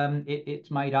typically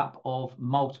it's made up of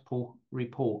multiple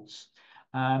reports.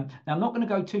 Now, I'm not going to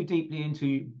go too deeply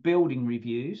into building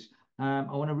reviews. I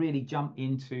want to really jump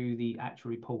into the actual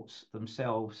reports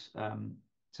themselves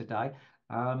today.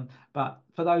 But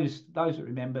for those that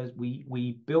remember,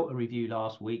 we built a review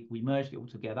last week. We merged it all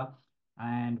together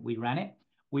and we ran it.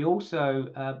 We also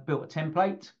built a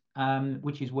template,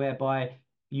 which is whereby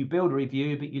you build a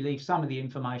review, but you leave some of the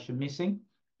information missing.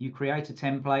 You create a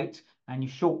template and you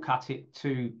shortcut it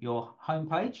to your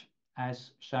homepage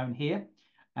as shown here.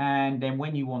 And then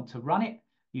when you want to run it,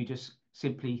 you just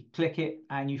simply click it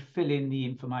and you fill in the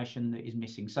information that is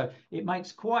missing. So it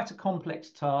makes quite a complex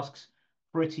task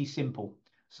pretty simple.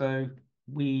 So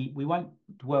we won't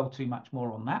dwell too much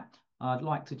more on that. I'd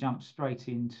like to jump straight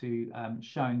into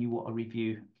showing you what a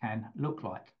review can look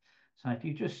like. So if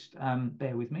you just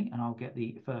bear with me and I'll get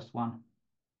the first one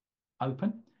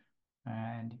open.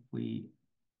 And we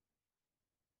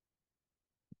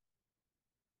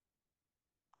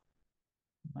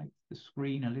make the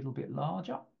screen a little bit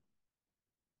larger.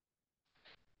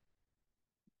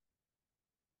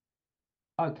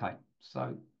 Okay,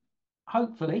 so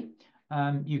hopefully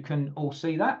you can all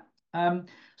see that.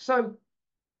 So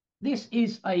this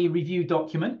is a review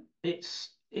document.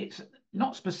 It's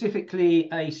not specifically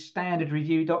a standard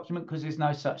review document because there's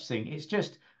no such thing. It's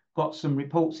just got some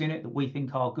reports in it that we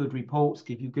think are good reports,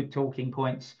 give you good talking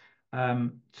points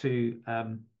to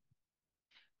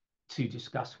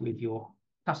discuss with your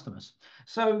customers.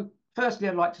 So firstly,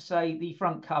 I'd like to say the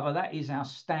front cover, that is our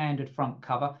standard front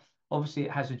cover. Obviously,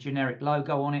 it has a generic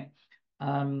logo on it.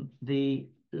 The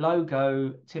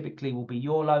logo typically will be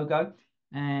your logo,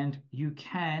 and you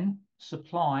can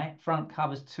supply front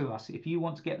covers to us. If you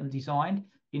want to get them designed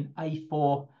in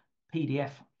A4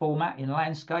 PDF format in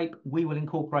landscape, we will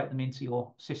incorporate them into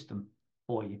your system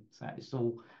for you. So it's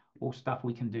all stuff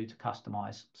we can do to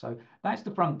customize. So that's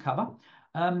the front cover.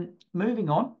 Moving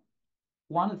on,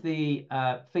 one of the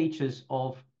features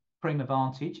of Prima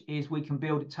VANTAGE is we can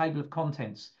build a table of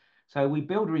contents. So we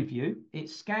build a review, it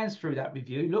scans through that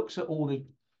review, looks at all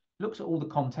the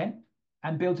content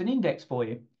and builds an index for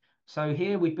you. So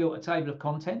here we've built a table of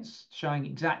contents showing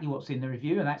exactly what's in the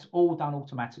review, and that's all done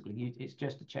automatically. It's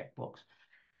just a checkbox.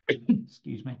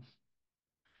 Excuse me.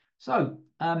 So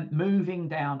moving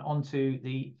down onto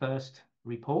the first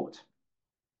report.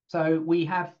 So we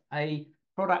have a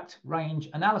product range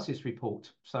analysis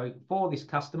report. So for this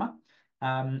customer,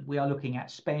 we are looking at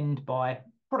spend by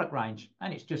product range,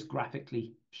 and it's just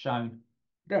graphically shown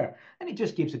there. And it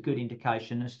just gives a good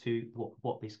indication as to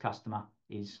what this customer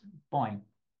is buying.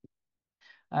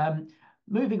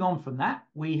 Moving on from that,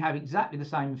 we have exactly the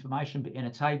same information, but in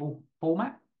a table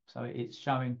format. So it's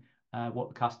showing what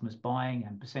the customer's buying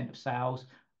and percent of sales,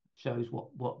 shows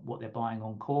what they're buying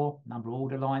on core, number of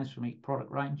order lines from each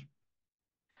product range.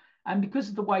 And because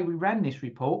of the way we ran this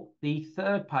report, the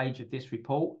third page of this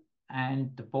report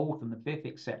and the fourth and the fifth,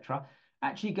 etc.,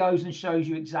 actually goes and shows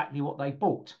you exactly what they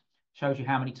bought, shows you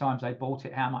how many times they bought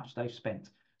it, how much they've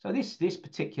spent. So this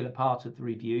particular part of the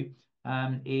review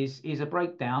is a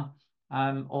breakdown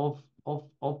of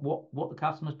what the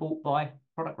customers bought by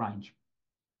product range.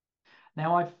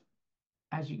 Now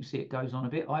as you can see, it goes on a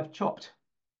bit. I've chopped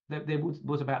there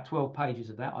was about 12 pages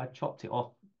of that. I chopped it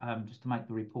off just to make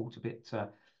the report a bit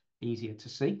easier to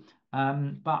see.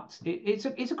 But it's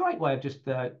a great way of just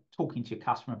talking to your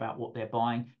customer about what they're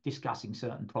buying, discussing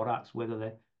certain products, whether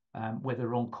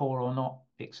they're on core or not,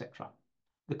 etc.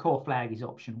 The core flag is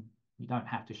optional. You don't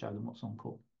have to show them what's on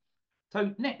core.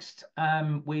 So next,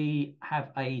 we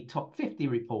have a top 50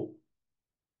 report.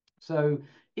 So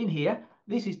in here,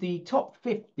 this is the top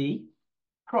 50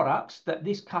 products that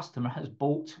this customer has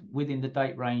bought within the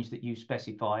date range that you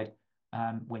specified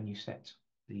when you set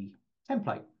the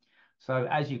template. So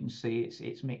as you can see,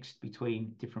 it's mixed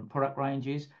between different product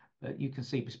ranges. You can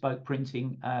see bespoke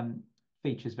printing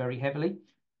features very heavily.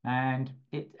 And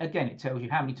it tells you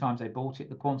how many times they bought it,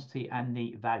 the quantity and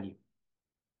the value.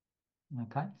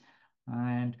 Okay.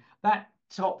 And that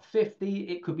top 50,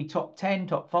 it could be top 10,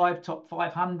 top 5, top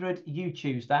 500. You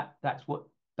choose that. That's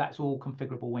all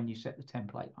configurable when you set the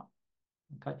template up.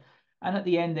 Okay. And at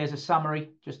the end, there's a summary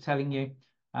just telling you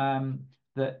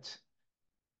that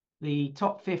the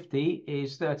top 50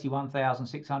 is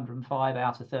 31,605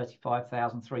 out of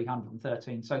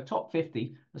 35,313. So top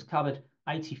 50 has covered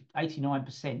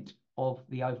 89% of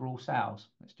the overall sales.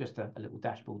 It's just a little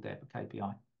dashboard there for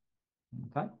KPI.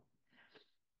 Okay.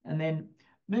 And then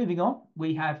moving on,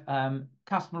 we have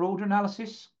customer order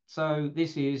analysis. So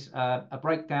this is a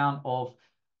breakdown of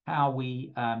how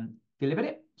we delivered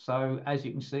it. So as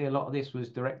you can see, a lot of this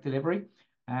was direct delivery.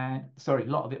 And sorry, a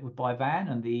lot of it was by van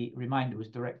and the remainder was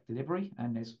direct delivery.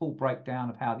 And there's full breakdown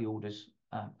of how the orders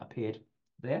appeared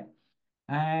there.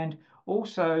 And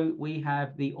also we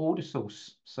have the order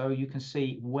source. So you can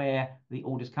see where the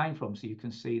orders came from. So you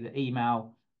can see the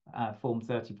email formed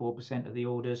 34% of the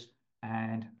orders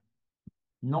and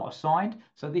not assigned.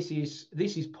 So this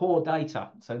is poor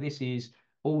data. So this is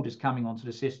orders coming onto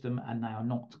the system and they are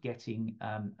not getting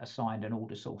assigned an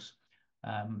order source.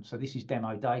 So this is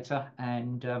demo data,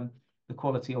 and the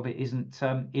quality of it isn't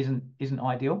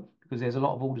ideal because there's a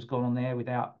lot of orders gone on there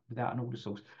without an order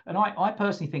source. And I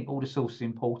personally think order source is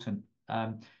important.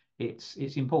 It's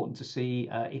important to see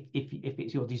if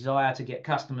it's your desire to get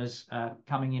customers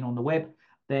coming in on the web,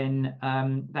 then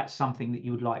that's something that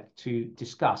you would like to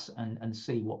discuss and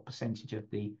see what percentage of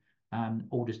the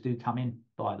orders do come in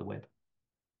via the web.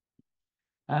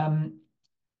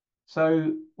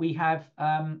 So we have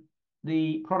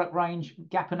the product range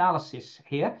gap analysis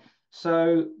here.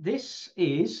 So this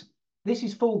is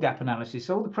full gap analysis.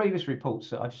 So all the previous reports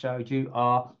that I've showed you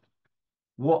are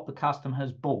what the customer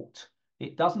has bought.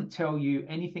 It doesn't tell you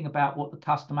anything about what the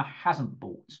customer hasn't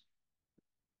bought.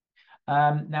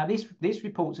 Now this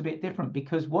report's a bit different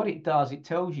because what it does, it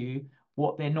tells you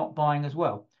what they're not buying as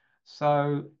well.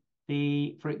 So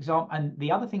for example, and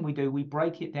the other thing we do, we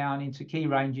break it down into key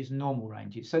ranges and normal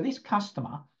ranges. So this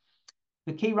customer,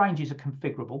 the key ranges are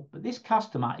configurable, but this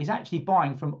customer is actually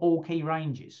buying from all key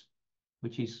ranges,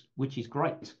 which is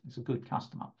great. It's a good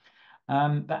customer.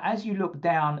 But as you look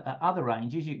down at other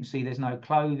ranges, you can see there's no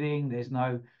clothing, there's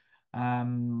no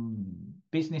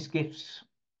business gifts,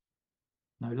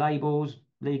 no labels,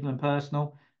 legal and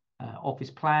personal,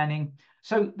 office planning.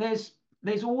 So there's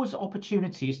always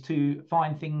opportunities to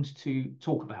find things to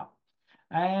talk about.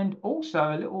 And also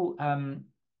a little,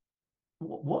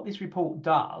 what this report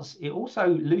does, it also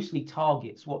loosely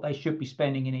targets what they should be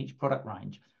spending in each product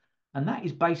range. And that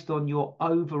is based on your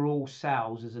overall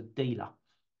sales as a dealer.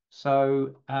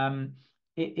 So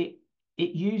it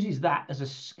uses that as a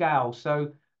scale.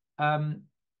 So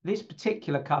this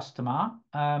particular customer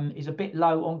is a bit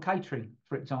low on catering,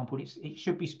 for example. It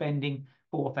should be spending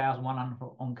 4,100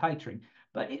 on catering,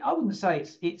 but I wouldn't say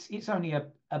it's only a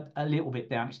little bit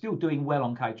down. It's still doing well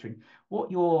on catering. What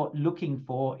you're looking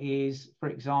for is, for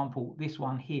example, this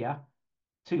one here,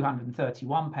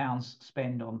 £231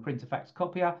 spend on printer fax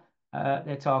copier.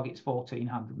 Their target's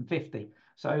 1,450.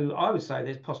 So I would say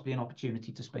there's possibly an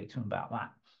opportunity to speak to them about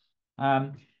that.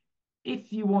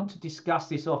 If you want to discuss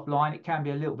this offline, it can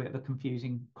be a little bit of a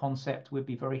confusing concept. We'd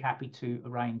be very happy to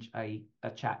arrange a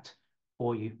chat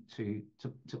for you to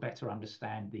better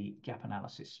understand the gap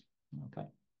analysis. Okay.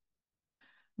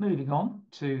 Moving on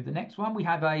to the next one, we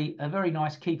have a very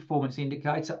nice key performance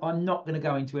indicator. I'm not going to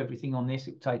go into everything on this.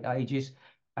 It would take ages.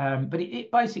 But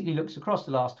it basically looks across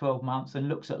the last 12 months and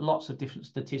looks at lots of different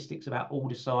statistics about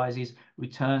order sizes,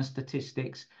 return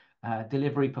statistics,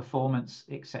 delivery performance,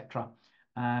 etc.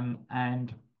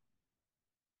 And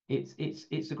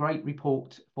it's a great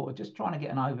report for just trying to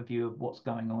get an overview of what's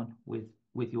going on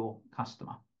with your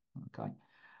customer. Okay.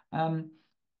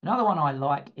 Another one I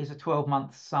like is a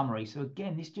 12-month summary. So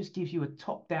again, this just gives you a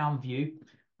top-down view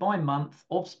by month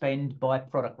of spend by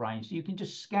product range. So you can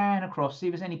just scan across, see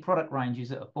if there's any product ranges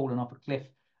that have fallen off a cliff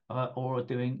or are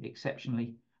doing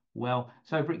exceptionally well.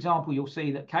 So, for example, you'll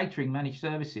see that catering managed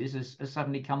services has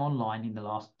suddenly come online in the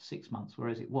last 6 months,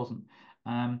 whereas it wasn't.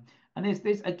 And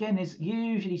there's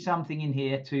usually something in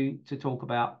here to talk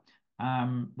about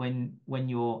when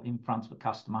you're in front of a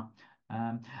customer.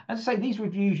 As I say, these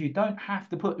reviews, you don't have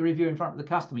to put the review in front of the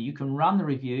customer. You can run the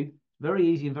review. Very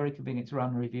easy and very convenient to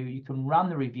run the review. You can run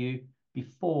the review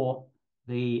before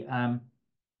you go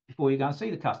and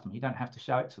see the customer. You don't have to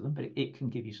show it to them, but it can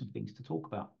give you some things to talk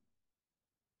about.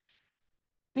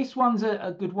 This one's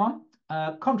a good one.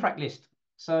 Contract list.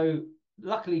 So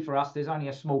luckily for us, there's only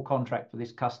a small contract for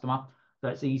this customer, so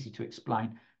it's easy to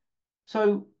explain.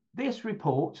 So this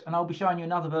report, and I'll be showing you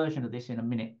another version of this in a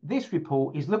minute. This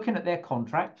report is looking at their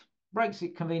contract, breaks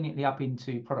it conveniently up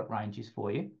into product ranges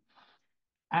for you.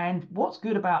 And what's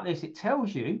good about this, it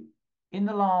tells you in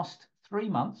the last 3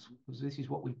 months, because this is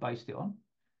what we've based it on,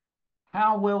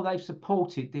 how well they've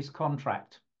supported this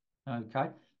contract. Okay,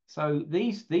 so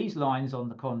these lines on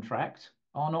the contract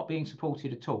are not being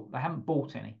supported at all. They haven't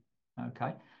bought any.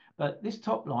 Okay, but this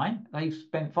top line, they've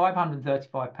spent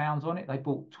 £535 on it. They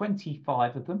bought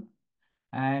 25 of them,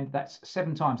 and that's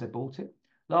 7 times they bought it.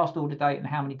 Last order date and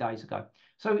how many days ago.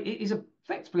 So it is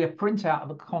effectively a printout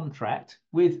of a contract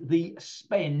with the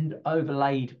spend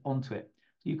overlaid onto it.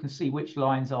 So you can see which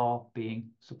lines are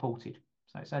being supported.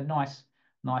 So it's a nice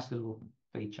little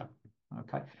feature.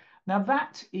 Okay. Now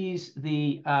that is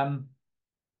a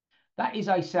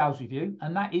sales review,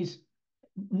 and that is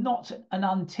not an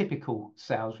untypical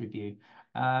sales review.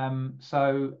 I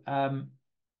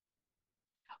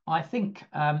think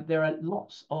there are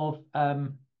lots of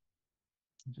I'm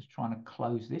just trying to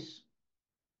close this.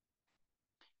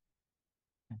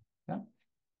 No,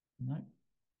 no.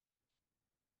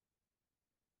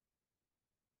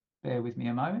 Bear with me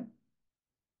a moment.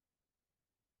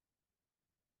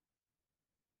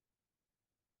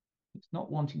 It's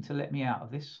not wanting to let me out of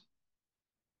this.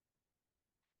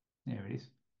 There it is.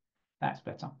 That's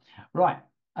better. Right.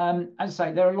 As I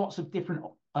say, there are lots of different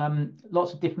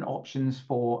options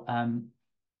for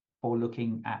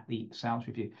looking at the sales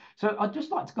review. So I'd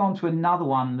just like to go on to another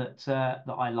one that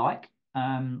I like,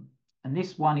 and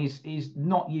this one is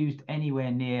not used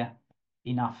anywhere near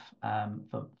enough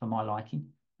for my liking.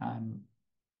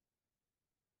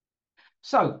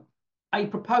 So a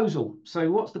proposal.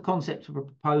 So what's the concept of a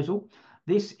proposal?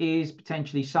 This is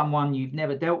potentially someone you've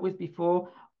never dealt with before,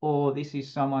 or this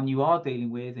is someone you are dealing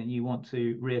with and you want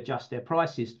to readjust their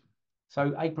prices.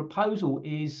 So a proposal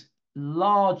is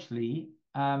largely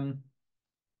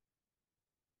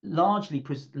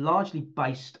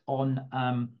based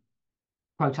on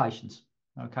quotations.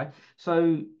 Okay,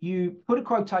 so you put a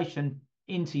quotation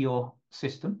into your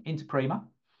system, into Prima,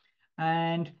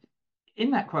 and in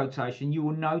that quotation, you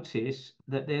will notice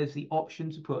that there's the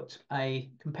option to put a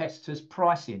competitor's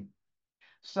price in.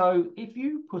 So if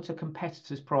you put a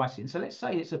competitor's price in, so let's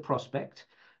say it's a prospect,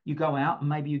 you go out and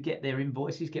maybe you get their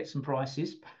invoices, get some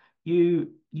prices, you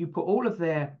put all of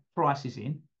their prices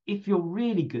in. If you're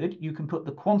really good, you can put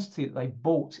the quantity that they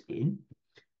bought in,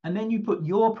 and then you put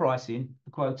your price in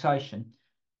the quotation.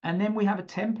 And then we have a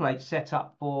template set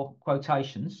up for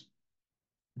quotations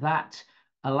that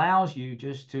allows you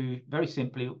just to very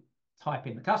simply type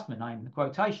in the customer name and the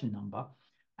quotation number,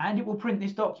 and it will print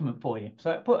this document for you.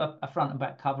 So put a front and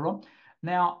back cover on.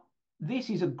 Now,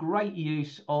 this is a great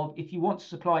use of if you want to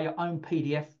supply your own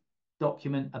PDF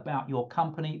document about your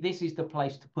company, this is the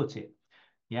place to put it.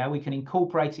 Yeah, we can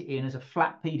incorporate it in as a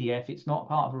flat PDF. It's not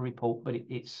part of a report, but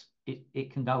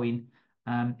it can go in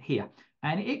here.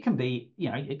 And it can be,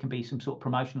 it can be some sort of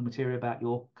promotional material about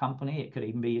your company. It could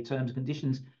even be your terms and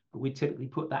conditions, but we typically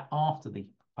put that after the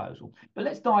proposal. But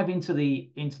let's dive into the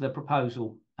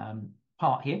proposal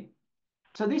part here.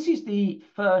 So this is the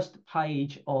first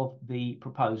page of the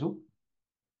proposal.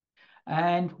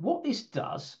 And what this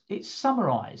does, it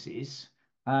summarizes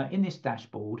in this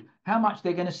dashboard how much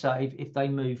they're going to save if they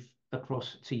move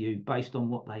across to you based on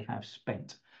what they have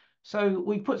spent. So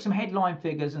we put some headline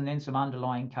figures and then some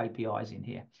underlying KPIs in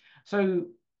here. So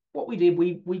what we did,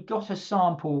 we got a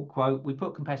sample quote, we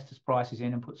put competitors' prices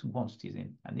in and put some quantities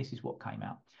in, and this is what came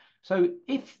out. So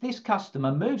if this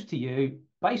customer moves to you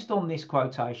based on this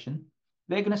quotation,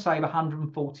 they're going to save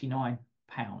 £149.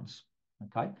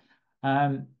 Okay.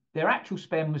 Their actual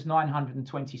spend was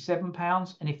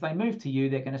 £927, and if they move to you,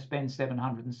 they're going to spend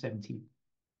 £777.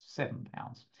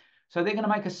 So they're going to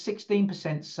make a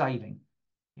 16% saving.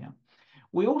 Yeah.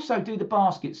 We also do the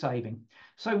basket saving.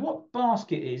 So what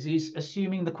basket is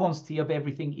assuming the quantity of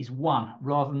everything is 1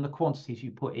 rather than the quantities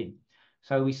you put in.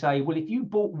 So we say, well, if you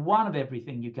bought one of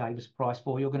everything you gave us a price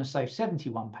for, you're going to save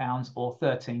 £71 or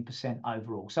 13%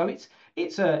 overall. So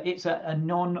it's a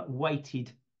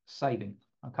non-weighted saving.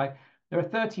 Okay, there are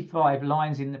 35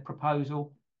 lines in the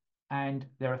proposal, and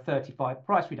there are 35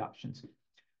 price reductions.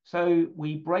 So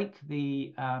we break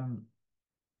the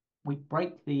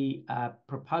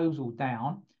proposal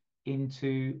down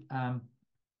into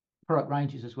product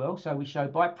ranges as well. So we show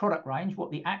by product range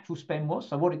what the actual spend was.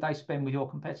 So what did they spend with your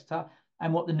competitor,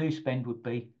 and what the new spend would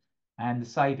be, and the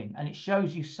saving. And it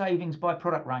shows you savings by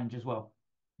product range as well.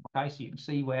 Okay, so you can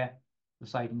see where the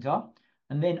savings are.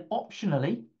 And then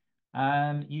optionally,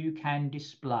 you can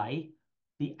display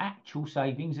the actual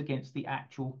savings against the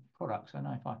actual products. I don't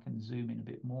know if I can zoom in a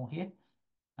bit more here.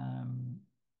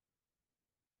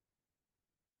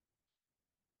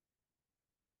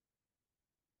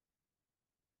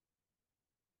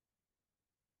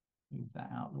 Move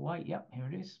that out of the way. Yep, here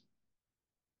it is.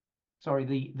 Sorry,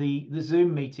 the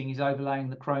Zoom meeting is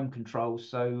overlaying the Chrome controls,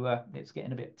 so it's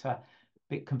getting a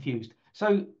bit confused.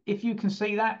 So if you can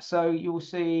see that, so you'll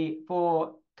see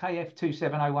for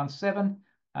KF27017,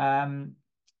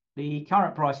 the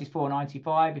current price is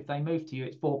 £4.95. If they move to you,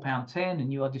 it's £4.10,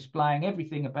 and you are displaying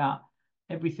everything about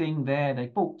everything there they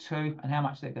bought to and how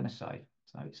much they're going to save.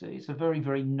 So it's a very,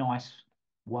 very nice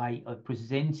way of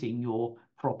presenting your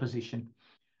proposition.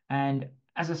 And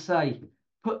as I say,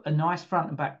 put a nice front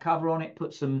and back cover on it,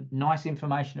 put some nice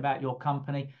information about your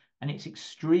company, and it's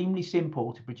extremely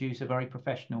simple to produce a very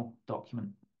professional document.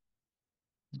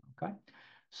 Okay,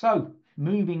 so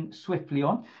moving swiftly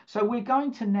on. So we're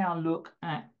going to now look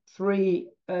at three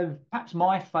of perhaps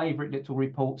my favorite little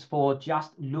reports for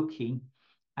just looking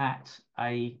at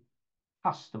a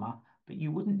customer, but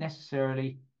you wouldn't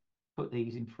necessarily put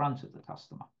these in front of the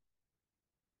customer.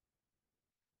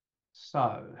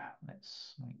 So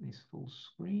let's make this full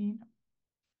screen.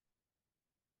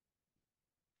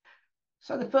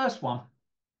 So the first one,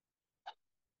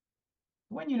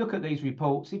 when you look at these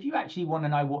reports, if you actually want to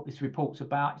know what this report's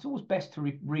about, it's always best to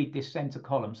read this center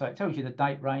column. So it tells you the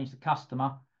date range, the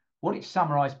customer, what it's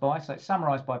summarized by. So it's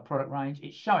summarized by product range,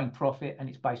 it's showing profit, and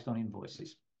it's based on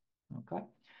invoices. Okay.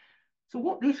 So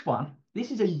what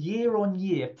this is a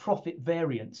year-on-year profit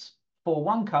variance for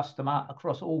one customer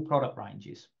across all product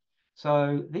ranges.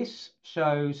 So this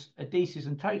shows adhesives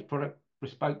and tape product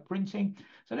bespoke printing.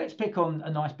 So let's pick on a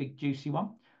nice big juicy one.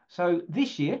 So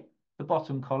this year, the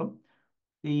bottom column,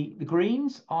 the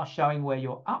greens are showing where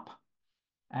you're up,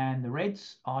 and the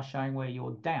reds are showing where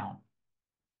you're down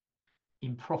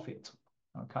in profit.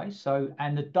 Okay, so,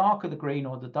 and the darker the green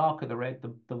or the darker the red,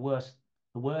 the worse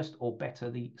or better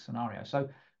the scenario. So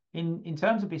in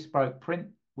terms of bespoke print,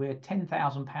 we're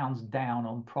 £10,000 down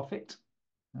on profit.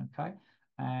 Okay,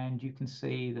 and you can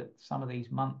see that some of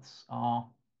these months are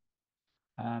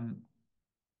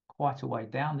quite a way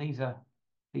down. These are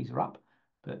up,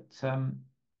 but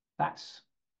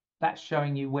that's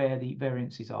showing you where the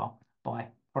variances are by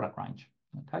product range.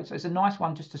 Okay, so it's a nice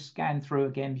one just to scan through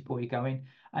again before you go in.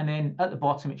 And then at the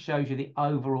bottom, it shows you the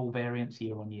overall variance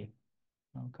year on year.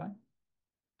 Okay.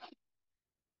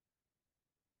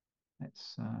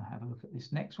 Let's have a look at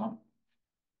this next one.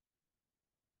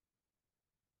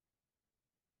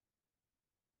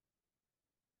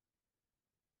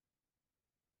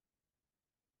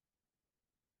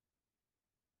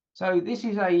 So this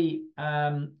is a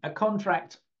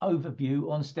contract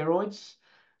overview on steroids.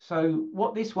 So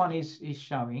what this one is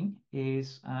showing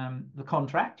is the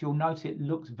contract. You'll note it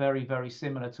looks very, very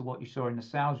similar to what you saw in the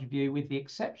sales review, with the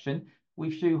exception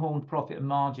we've shoehorned profit and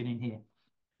margin in here.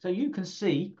 So you can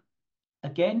see,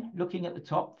 again, looking at the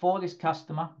top, for this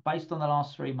customer, based on the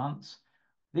last 3 months,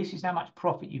 this is how much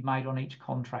profit you've made on each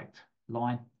contract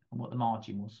line and what the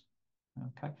margin was.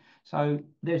 Okay, so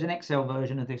there's an Excel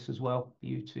version of this as well for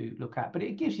you to look at, but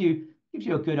it gives you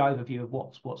a good overview of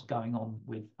what's going on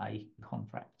with a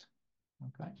contract.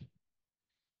 Okay,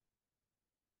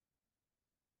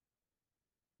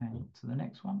 and to the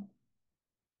next one.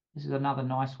 This is another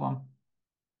nice one.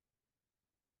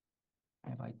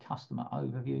 We have a customer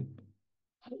overview.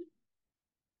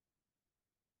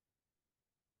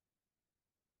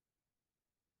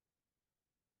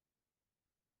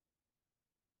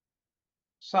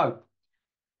 So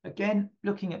again,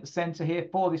 looking at the center here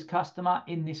for this customer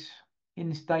in this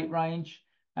date range,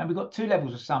 and we've got 2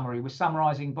 levels of summary. We're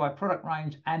summarizing by product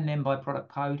range and then by product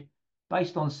code.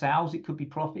 Based on sales, it could be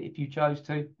profit if you chose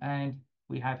to, and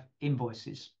we have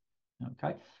invoices.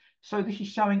 Okay, so this is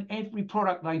showing every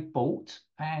product they bought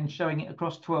and showing it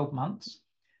across 12 months.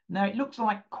 Now it looks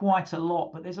like quite a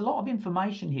lot, but there's a lot of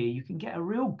information here. You can get a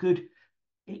real good,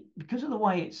 because of the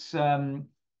way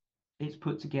it's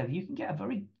put together, you can get a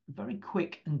very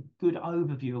quick and good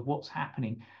overview of what's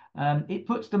happening. It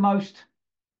puts the most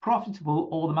profitable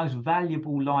or the most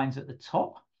valuable lines at the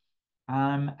top.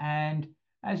 And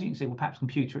as you can see, well, perhaps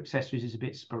computer accessories is a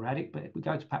bit sporadic, but if we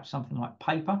go to perhaps something like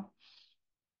paper,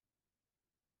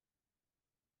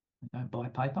 we don't buy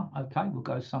paper. Okay, we'll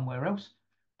go somewhere else.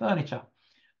 Furniture.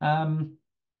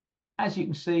 As you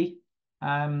can see,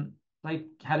 they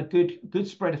had a good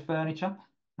spread of furniture.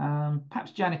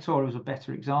 Perhaps janitorial is a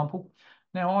better example.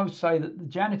 Now, I would say that the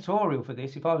janitorial for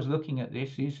this, if I was looking at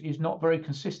this, is not very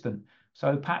consistent.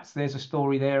 So perhaps there's a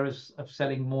story there of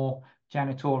selling more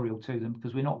janitorial to them,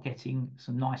 because we're not getting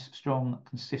some nice, strong,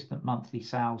 consistent monthly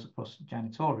sales across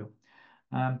janitorial.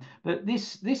 But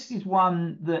this is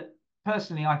one that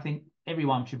personally I think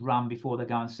everyone should run before they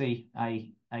go and see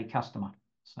a customer.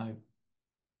 So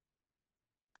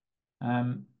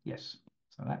yes,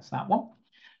 so that's that one.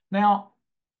 Now,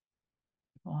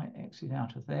 if I exit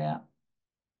out of there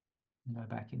and go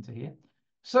back into here.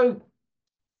 So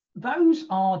those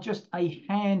are just a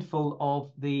handful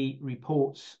of the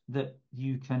reports that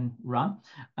you can run.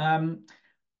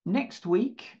 Next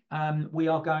week, we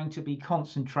are going to be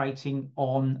concentrating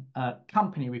on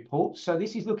company reports. So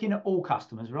this is looking at all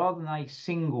customers rather than a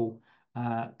single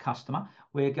customer.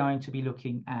 We're going to be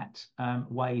looking at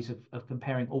ways of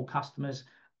comparing all customers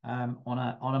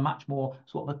on a much more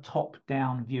sort of a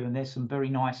top-down view. And there's some very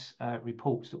nice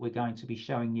reports that we're going to be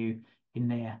showing you in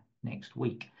there next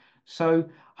week. So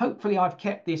hopefully I've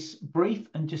kept this brief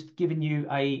and just given you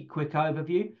a quick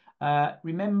overview.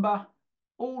 Remember,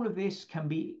 all of this can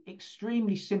be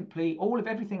extremely simply,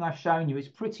 everything I've shown you is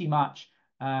pretty much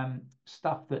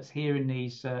stuff that's here in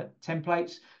these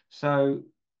templates. So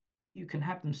you can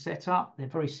have them set up. They're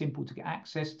very simple to get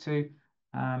access to,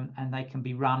 and they can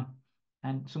be run.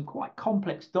 And some quite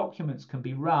complex documents can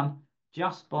be run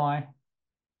just by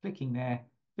clicking there,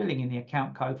 filling in the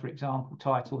account code, for example,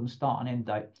 title and start and end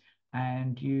date.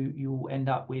 And you'll end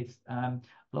up with a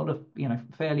lot of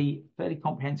fairly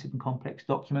comprehensive and complex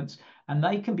documents, and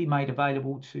they can be made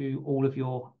available to all of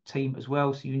your team as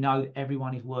well, so you know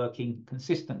everyone is working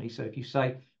consistently. So if you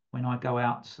say, when I go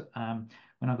out and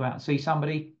see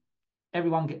somebody,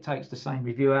 everyone takes the same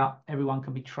review out, everyone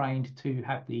can be trained to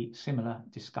have the similar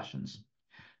discussions.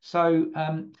 So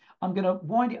I'm going to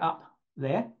wind it up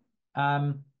there.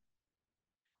 I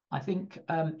think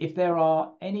if there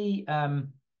are any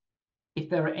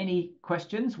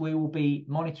questions, we will be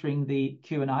monitoring the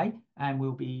Q&A and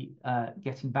we'll be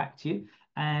getting back to you.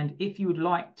 And if you would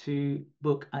like to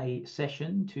book a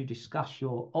session to discuss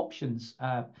your options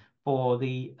for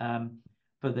the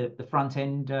front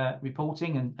end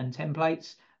reporting and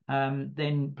templates,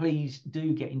 then please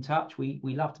do get in touch. We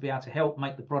love to be able to help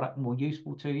make the product more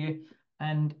useful to you.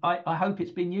 And I hope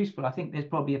it's been useful. I think there's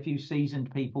probably a few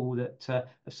seasoned people that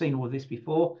have seen all of this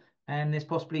before. And there's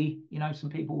possibly, some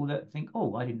people that think,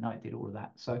 oh, I didn't know it did all of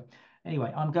that. So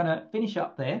anyway, I'm going to finish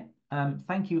up there.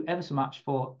 Thank you ever so much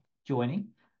for joining.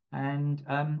 And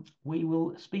we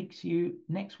will speak to you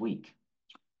next week.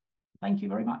 Thank you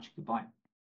very much. Goodbye.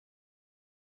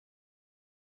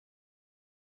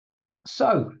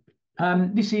 So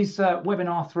this is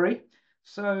webinar 3.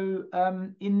 So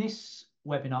in this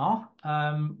webinar,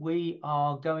 we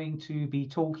are going to be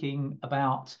talking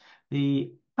about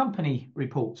the company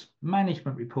reports,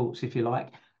 management reports, if you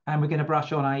like, and we're going to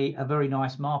brush on a very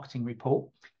nice marketing report.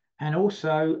 And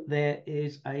also there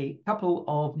is a couple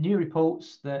of new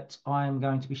reports that I'm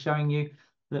going to be showing you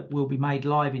that will be made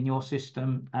live in your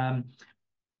system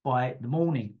by the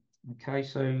morning. Okay,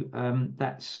 so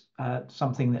that's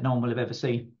something that no one will have ever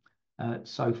seen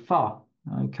so far.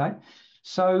 Okay,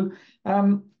 so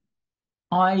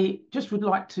I just would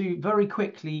like to very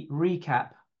quickly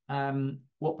recap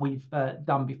what we've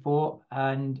done before,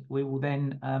 and we will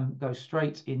then go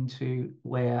straight into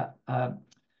where I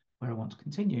want to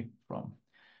continue from.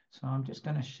 So I'm just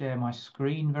going to share my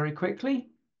screen very quickly.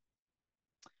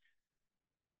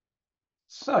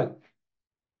 So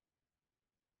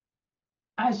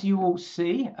as you all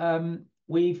see,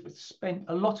 we've spent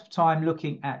a lot of time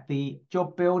looking at the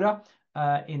job builder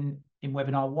in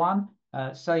webinar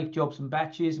 1, save jobs and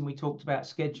batches, and we talked about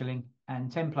scheduling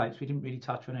and templates. We didn't really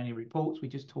touch on any reports. We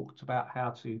just talked about how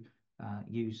to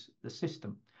use the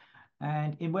system.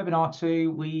 And in webinar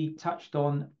 2, we touched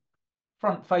on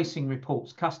front-facing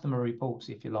reports, customer reports,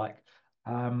 if you like,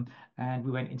 and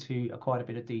we went into quite a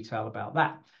bit of detail about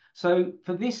that. So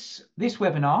for this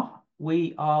webinar,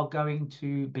 we are going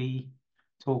to be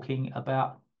talking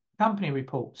about company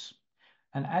reports.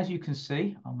 And as you can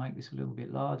see, I'll make this a little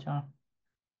bit larger.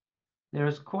 There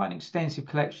is quite an extensive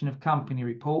collection of company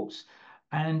reports.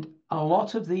 And a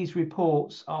lot of these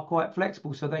reports are quite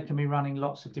flexible, so they can be running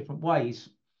lots of different ways.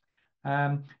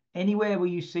 Anywhere where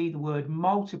you see the word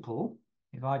multiple,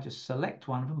 if I just select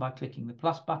one of them by clicking the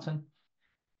plus button,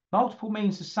 multiple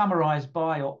means the summarized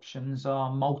by options are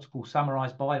multiple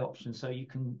summarized by options. So you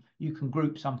can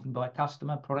group something by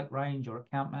customer, product range, or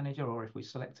account manager, or if we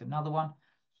select another one,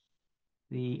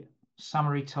 the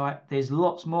summary type, there's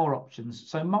lots more options.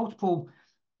 So multiple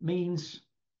means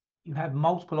you have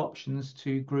multiple options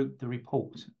to group the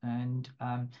report. And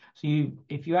so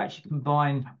if you actually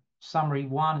combine summary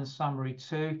 1 and summary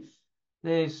 2,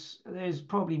 there's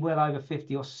probably well over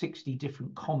 50 or 60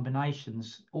 different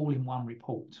combinations all in one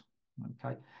report.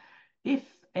 Okay. If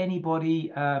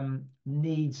anybody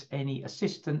needs any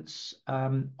assistance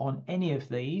on any of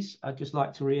these, I'd just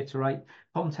like to reiterate,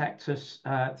 contact us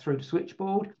through the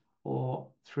switchboard or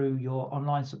through your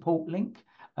online support link.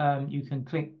 You can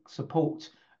click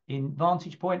support in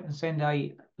Vantage Point and send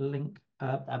a link,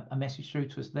 a message through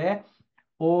to us there,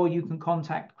 or you can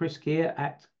contact Chris Gear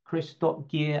at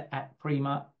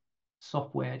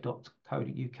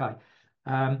chris.gear@primasoftware.co.uk.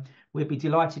 We'd be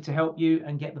delighted to help you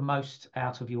and get the most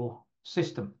out of your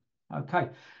system. Okay,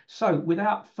 so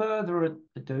without further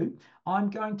ado, I'm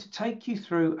going to take you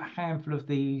through a handful of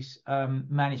these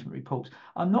management reports.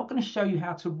 I'm not going to show you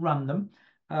how to run them.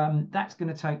 That's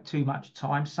going to take too much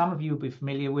time. Some of you will be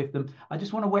familiar with them. I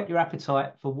just want to whet your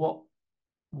appetite for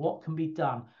what can be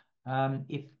done.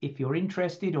 If you're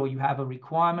interested or you have a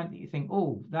requirement that you think,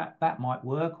 oh, that might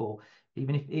work, or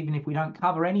even if we don't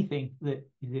cover anything that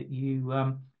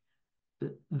you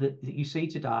see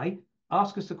today,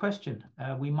 ask us the question.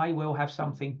 We may well have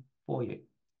something for you.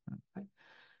 Okay.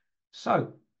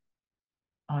 So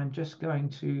I'm just going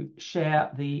to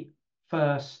share the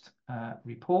first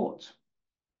report.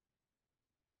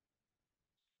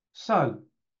 So,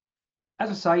 as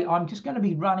I say, I'm just going to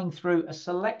be running through a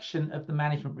selection of the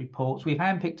management reports. We've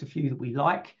handpicked a few that we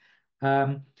like.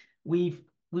 We've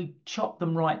chopped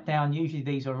them right down. Usually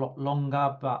these are a lot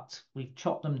longer, but we've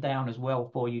chopped them down as well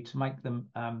for you to make them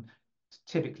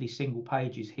typically single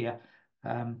pages here,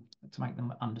 to make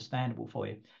them understandable for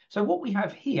you. So what we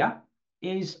have here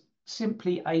is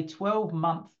simply a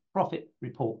 12-month profit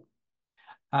report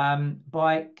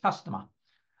by customer.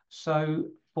 So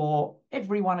for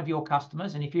every one of your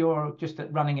customers, and if you're just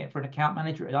running it for an account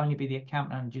manager, it'll only be the account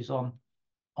managers on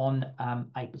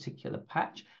a particular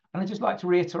patch. And I'd just like to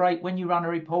reiterate, when you run a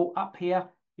report up here,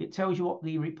 it tells you what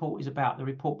the report is about, the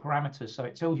report parameters. So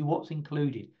it tells you what's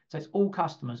included. So it's all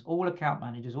customers, all account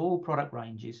managers, all product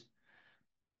ranges.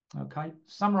 Okay,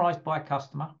 summarized by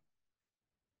customer,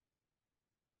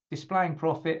 displaying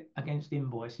profit against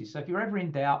invoices. So if you're ever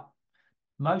in doubt,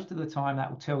 most of the time that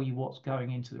will tell you what's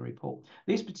going into the report.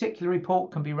 This particular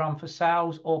report can be run for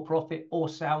sales or profit, or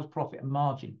sales, profit and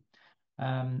margin.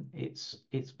 It's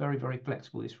very, very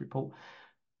flexible, this report.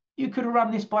 You could have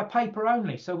run this by paper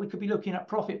only. So we could be looking at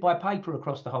profit by paper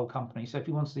across the whole company. So if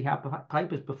you want to see how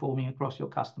paper's performing across your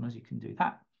customers, you can do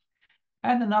that.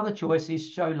 And another choice is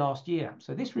show last year.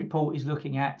 So this report is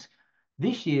looking at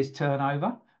this year's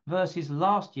turnover versus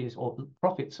last year's, or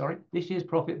profit, sorry, this year's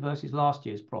profit versus last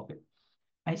year's profit.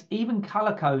 And it's even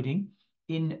color coding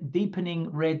in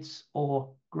deepening reds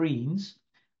or greens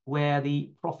where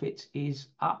the profit is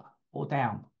up or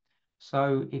down.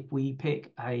 So if we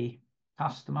pick a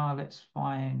customer, let's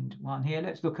find one here.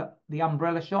 Let's look at the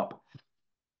umbrella shop.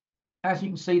 As you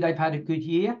can see, they've had a good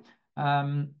year.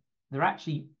 They're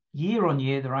actually year on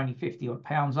year, they're only 50 odd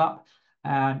pounds up.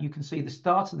 You can see the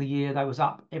start of the year, they was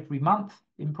up every month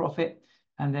in profit,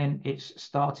 and then it's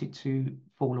started to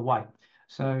fall away.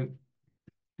 So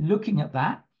looking at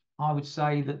that, I would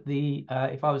say that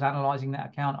if I was analysing that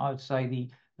account, I would say the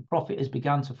profit has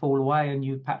begun to fall away, and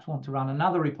you perhaps want to run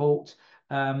another report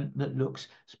that looks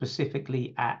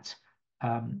specifically at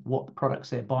what products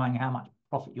they're buying, how much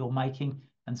profit you're making,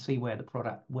 and see where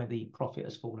the profit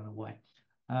has fallen away.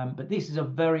 But this is a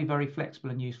very, very flexible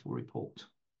and useful report.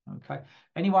 Okay,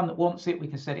 anyone that wants it, we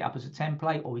can set it up as a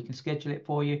template, or we can schedule it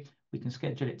for you. We can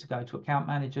schedule it to go to account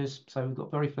managers. So we've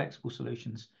got very flexible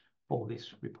solutions for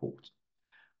this report.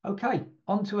 Okay,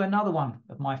 on to another one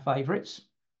of my favorites.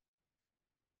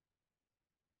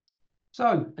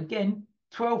 So again,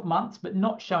 12 months, but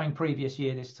not showing previous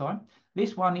year this time.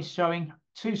 This one is showing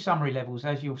two summary levels.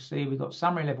 As you'll see, we've got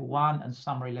summary level 1 and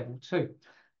summary level 2.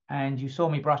 And you saw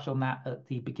me brush on that at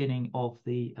the beginning of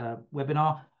the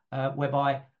webinar,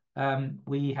 whereby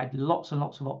we had lots and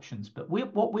lots of options. But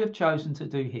what we have chosen to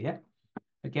do here,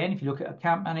 again, if you look at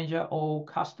account manager, all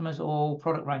customers, all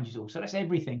product ranges, all. So that's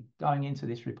everything going into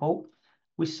this report.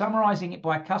 We're summarizing it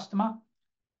by customer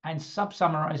and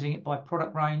sub-summarizing it by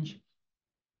product range.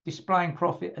 displaying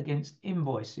profit against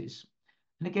invoices.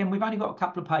 And again, we've only got a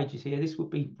couple of pages here. This would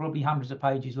be probably hundreds of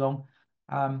pages long.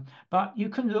 But you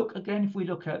can look, again, if we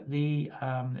look at the,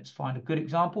 let's find a good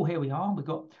example. Here we are. We've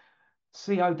got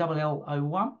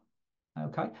COLL01.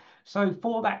 Okay, so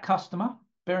for that customer,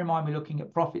 bear in mind we're looking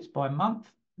at profits by month.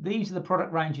 These are the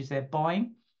product ranges they're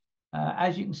buying.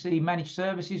 As you can see, managed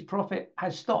services profit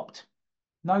has stopped.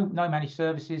 No managed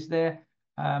services there.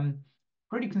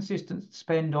 Pretty consistent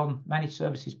spend on managed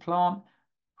services plant,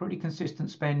 pretty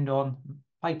consistent spend on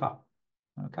paper.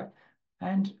 Okay,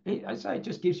 and I say it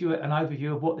just gives you an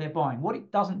overview of what they're buying. What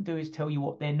it doesn't do is tell you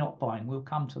what they're not buying. We'll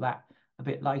come to that a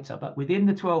bit later, but within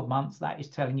the 12 months, that is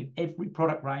telling you every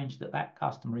product range that that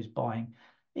customer is buying.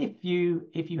 If you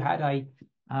had a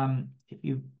if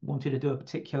you wanted to do a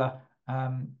particular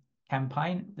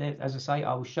campaign, as I say,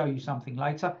 I will show you something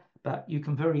later, but you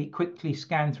can very quickly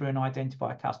scan through and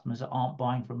identify customers that aren't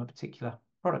buying from a particular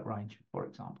product range, for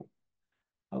example.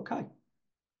 Okay,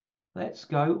 let's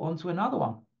go on to another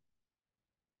one.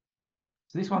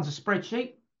 So this one's a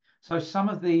spreadsheet. So some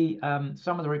of the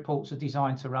reports are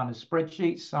designed to run as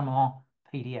spreadsheets, some are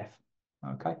PDF.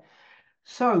 Okay,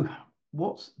 so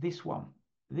what's this one?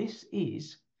 This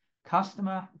is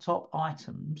customer top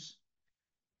items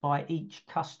by each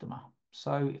customer.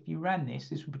 So if you ran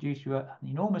this will produce you an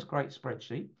enormous great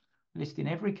spreadsheet listing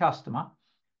every customer,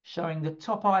 showing the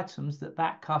top items that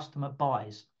that customer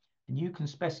buys. And you can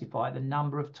specify the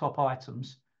number of top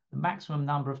items, the maximum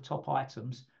number of top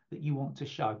items that you want to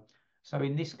show. So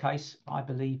in this case, I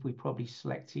believe we probably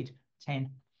selected 10.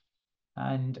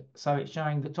 And so it's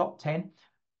showing the top 10.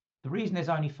 The reason there's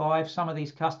only 5, some of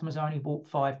these customers only bought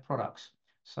 5 products.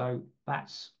 So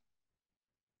that's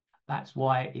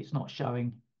why it's not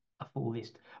showing a full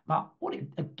list. But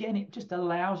it just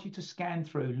allows you to scan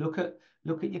through, look at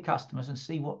your customers and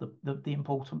see what the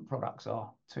important products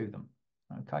are to them.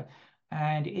 Okay,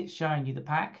 and it's showing you the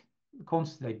pack, the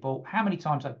quantity they bought, how many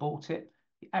times they bought it,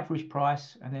 the average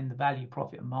price, and then the value,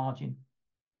 profit, and margin.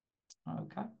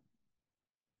 Okay.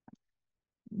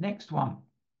 Next one.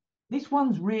 This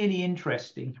one's really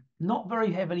interesting. Not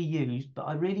very heavily used, but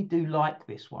I really do like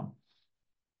this one.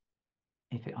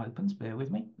 If it opens, bear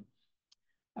with me.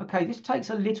 Okay, this takes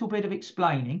a little bit of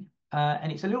explaining,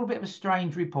 and it's a little bit of a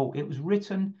strange report. It was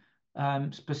written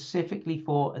specifically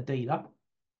for a dealer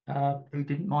who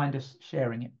didn't mind us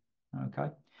sharing it. Okay,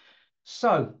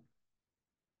 so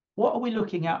what are we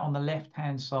looking at on the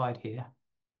left-hand side here?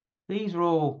 These are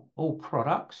all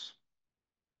products,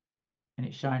 and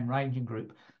it's showing range and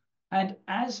group. And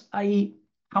as a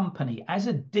company, as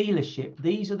a dealership,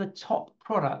 these are the top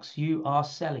products you are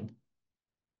selling.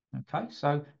 Okay,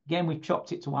 so again, we've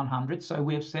chopped it to 100. So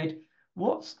we have said,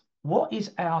 what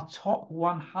is our top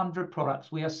 100 products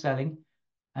we are selling?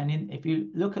 And if you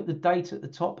look at the date at the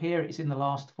top here, it's in the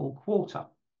last full quarter.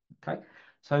 Okay,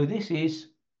 so this is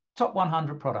top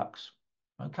 100 products.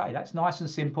 Okay, that's nice and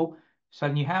simple.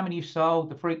 Showing you how many you've sold,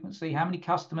 the frequency, how many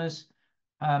customers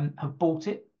have bought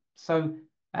it. So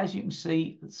as you can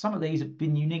see, some of these have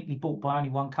been uniquely bought by only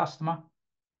one customer.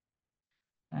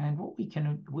 And what we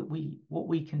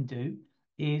can do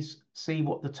is see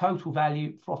what the total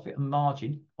value, profit, and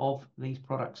margin of these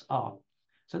products are.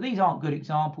 So these aren't good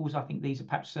examples. I think these are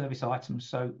perhaps service items,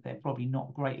 so they're probably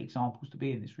not great examples to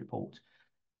be in this report.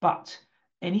 But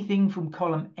anything from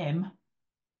column M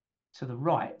to the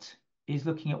right is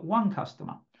looking at one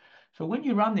customer. So when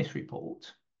you run this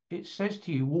report, it says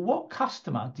to you, well, what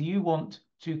customer do you want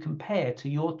to compare to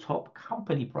your top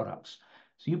company products?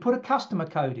 So you put a customer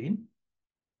code in,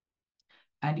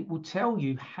 and it will tell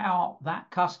you how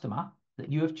that customer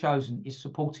that you have chosen is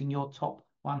supporting your top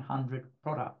 100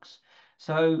 products.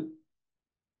 So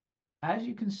as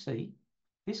you can see,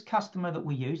 this customer that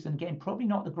we used, and again, probably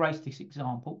not the greatest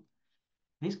example,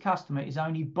 this customer is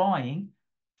only buying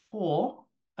 4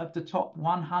 of the top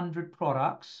 100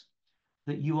 products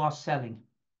that you are selling.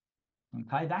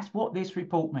 Okay, that's what this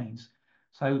report means.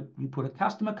 So you put a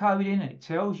customer code in and it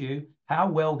tells you how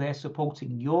well they're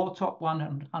supporting your top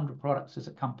 100 products as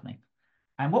a company.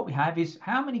 And what we have is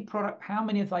how many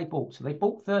have they bought? So they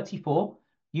bought 34,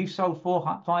 you sold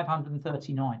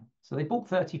 539. So they bought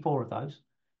 34 of those.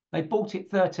 They bought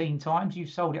it 13 times, you've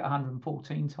sold it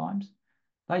 114 times.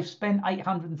 They've spent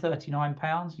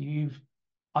 £839, you've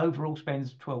overall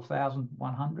spends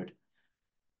 12,100.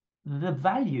 The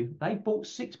value, they bought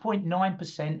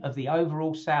 6.9% of the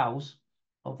overall sales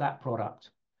of that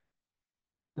product.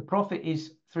 The profit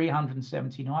is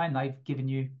 379. They've given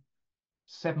you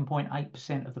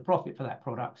 7.8% of the profit for that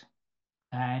product.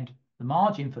 And the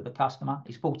margin for the customer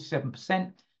is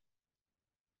 47%.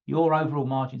 Your overall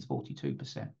margin is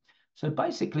 42%. So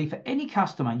basically, for any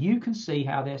customer, you can see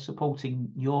how they're supporting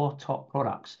your top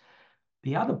products.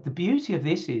 The beauty of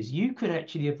this is you could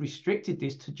actually have restricted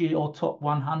this to your top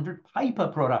 100 paper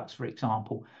products, for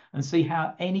example, and see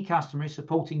how any customer is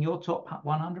supporting your top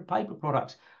 100 paper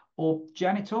products or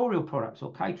janitorial products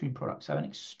or catering products. So an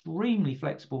extremely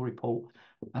flexible report,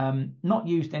 not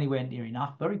used anywhere near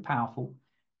enough, very powerful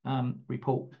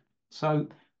report. So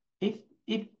if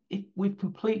we've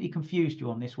completely confused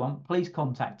you on this one, please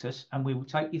contact us and we will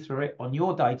take you through it on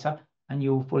your data and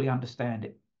you'll fully understand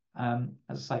it.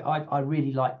 As I say, I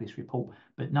really like this report,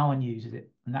 but no one uses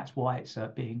it, and that's why it's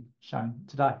being shown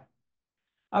today.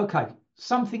 Okay,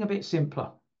 something a bit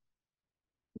simpler.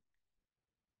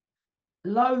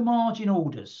 Low margin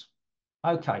orders.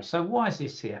 Okay, so why is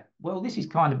this here? Well, this is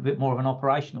kind of a bit more of an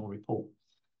operational report.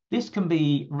 This can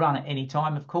be run at any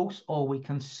time, of course, or we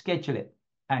can schedule it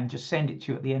and just send it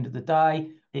to you at the end of the day.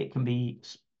 It can be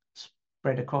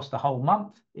spread across the whole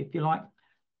month, if you like.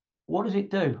 What does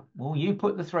it do? Well, you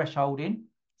put the threshold in.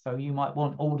 So you might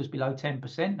want orders below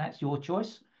 10%. That's your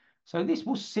choice. So this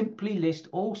will simply list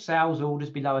all sales orders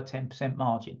below a 10%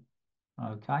 margin.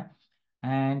 Okay.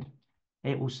 And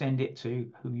it will send it to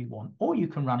who you want, or you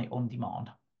can run it on demand.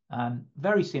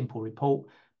 Very simple report,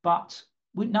 but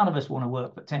none of us want to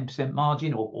work at 10%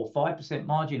 margin or 5%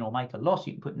 margin or make a loss.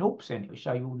 You can put 0%. It will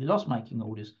show you all the loss-making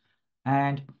orders.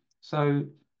 And so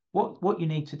what you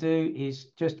need to do is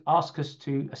just ask us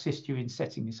to assist you in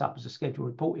setting this up as a schedule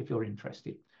report if you're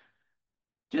interested.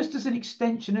 Just as an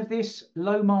extension of this,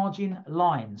 low margin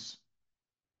lines.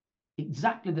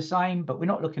 Exactly the same, but we're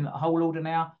not looking at the whole order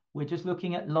now. We're just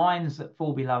looking at lines that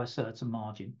fall below a certain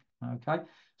margin. Okay,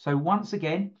 so once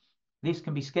again, this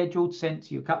can be scheduled, sent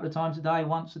to you a couple of times a day,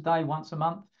 once a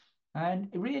month. And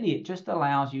really, it just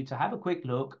allows you to have a quick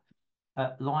look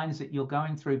at lines that you're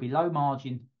going through below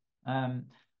margin.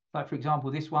 Like for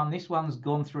example, this one's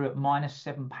gone through at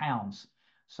 -£7.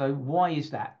 So why is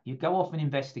that? You go off and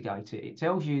investigate it. It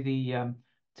tells you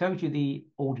the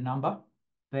order number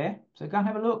there. So go and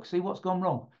have a look, see what's gone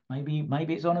wrong.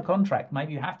 Maybe it's on a contract.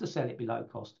 Maybe you have to sell it below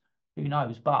cost. Who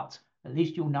knows? But at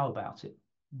least you'll know about it.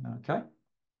 Okay.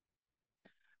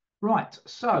 Right.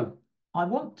 So I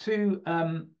want to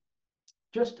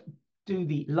just do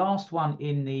the last one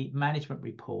in the management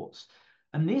reports.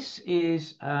 And this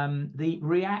is the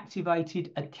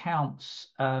reactivated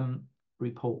accounts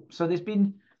report. So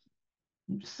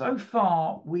so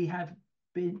far we have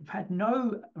had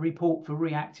no report for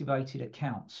reactivated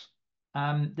accounts.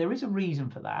 There is a reason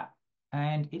for that,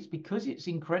 and it's because it's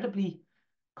incredibly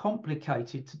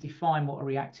complicated to define what a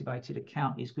reactivated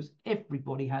account is, because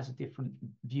everybody has a different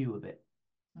view of it.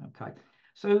 Okay,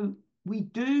 so we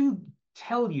do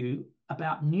tell you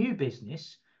about new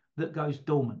business that goes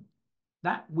dormant.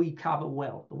 That we cover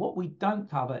well. But what we don't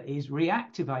cover is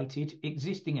reactivated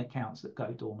existing accounts that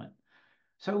go dormant.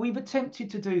 So we've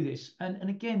attempted to do this, and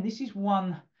again, this is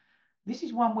one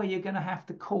where you're going to have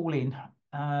to call in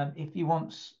if you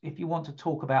want to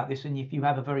talk about this, and if you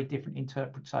have a very different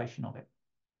interpretation of it.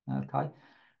 Okay,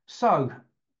 so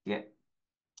get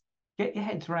your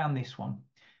heads around this one.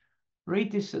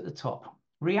 Read this at the top.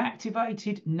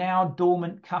 Reactivated now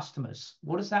dormant customers.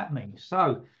 What does that mean?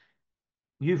 So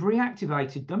you've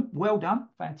reactivated them. Well done.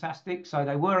 Fantastic. So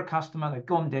they were a customer. They've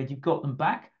gone dead. You've got them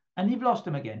back and you've lost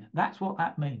them again. That's what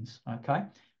that means. Okay.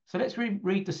 So let's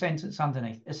read the sentence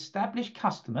underneath. Established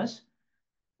customers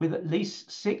with at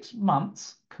least 6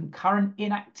 months concurrent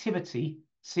inactivity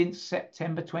since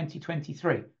September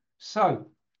 2023. So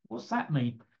what's that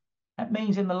mean? That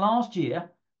means in the last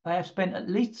year, they have spent at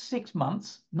least 6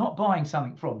 months not buying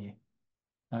something from you,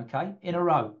 okay, in a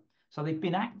row. So they've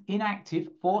been inactive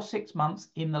for 6 months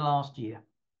in the last year,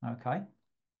 okay.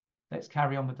 Let's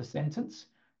carry on with the sentence.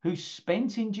 Who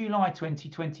spent in July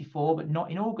 2024, but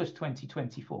not in August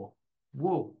 2024.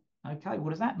 Whoa, okay, what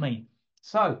does that mean?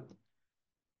 So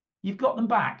you've got them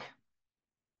back.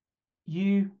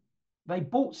 They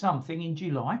bought something in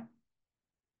July.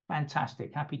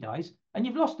 Fantastic, happy days. And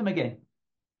you've lost them again.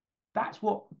 That's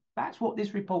what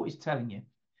this report is telling you.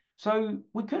 So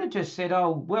we could have just said,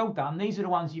 oh, well done, these are the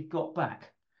ones you've got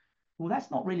back. Well, that's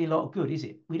not really a lot of good, is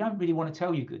it? We don't really want to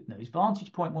tell you good news.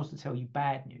 Vantage Point wants to tell you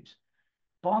bad news.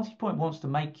 Vantage Point wants to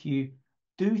make you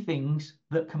do things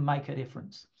that can make a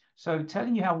difference. So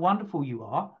telling you how wonderful you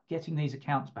are, getting these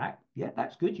accounts back, yeah,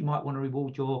 that's good. You might want to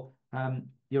reward your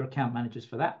account managers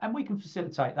for that. And we can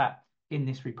facilitate that in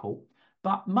this report.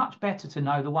 But much better to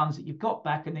know the ones that you've got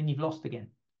back and then you've lost again.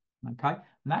 Okay, and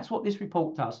that's what this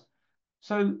report does.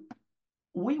 So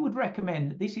we would recommend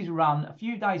that this is run a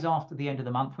few days after the end of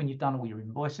the month when you've done all your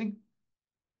invoicing.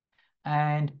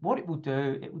 And what it will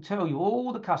do, it will tell you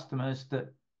all the customers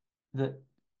that that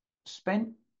spent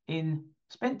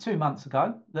 2 months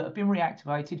ago that have been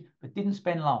reactivated but didn't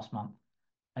spend last month,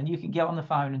 and you can get on the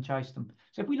phone and chase them.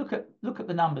 So if we look at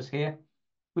the numbers here,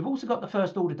 we've also got the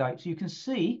first order date, so you can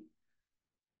see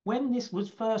when this was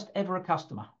first ever a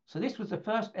customer. So this was the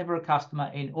first ever a customer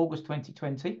in August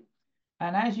 2020,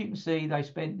 and as you can see, they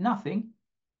spent nothing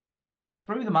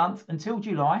through the month until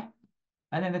July,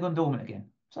 and then they've gone dormant again.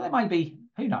 So that may be,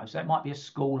 who knows, that might be a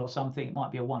school or something, it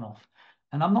might be a one-off.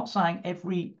 And I'm not saying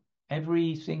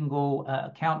every single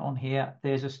account on here,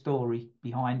 there's a story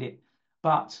behind it.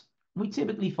 But we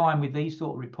typically find with these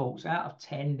sort of reports, out of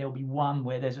 10, there'll be one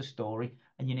where there's a story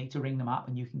and you need to ring them up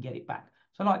and you can get it back.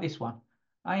 So like this one,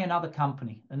 another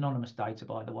company, anonymous data,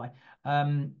 by the way.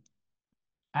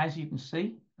 As you can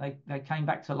see, they came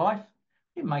back to life.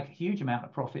 Didn't make a huge amount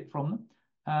of profit from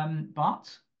them,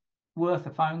 but worth a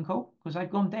phone call because they've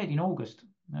gone dead in August.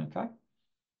 Okay.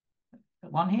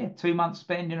 One here, 2 months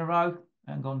spend in a row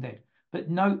and gone dead. But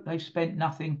no, they've spent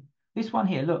nothing. This one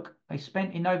here, look, they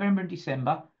spent in November and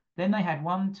December. Then they had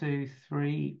 1, 2,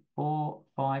 3, 4,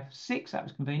 5, 6. That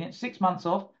was convenient. 6 months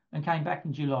off and came back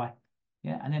in July.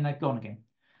 Yeah, and then they've gone again.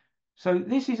 So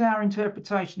this is our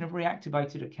interpretation of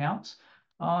reactivated accounts.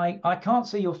 I can't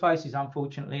see your faces,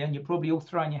 unfortunately, and you're probably all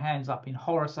throwing your hands up in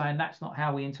horror saying that's not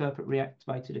how we interpret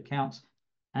reactivated accounts.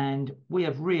 And we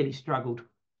have really struggled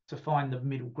to find the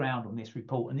middle ground on this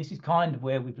report, and this is kind of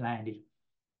where we've landed.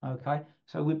 Okay,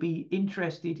 so we'd be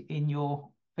interested in your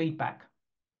feedback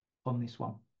on this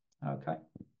one. Okay.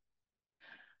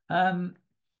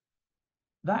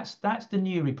 That's the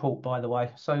new report, by the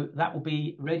way. So that will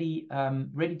be ready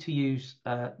to use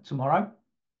tomorrow,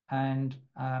 and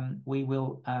we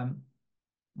will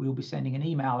be sending an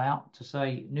email out to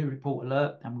say new report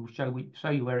alert, and we'll show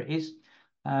you where it is.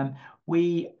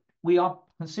 We are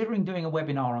considering doing a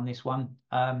webinar on this one,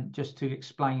 just to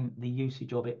explain the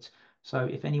usage of it. So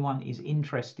if anyone is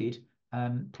interested,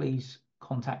 please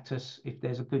contact us. If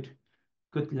there's a good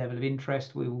level of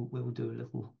interest, we will do a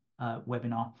little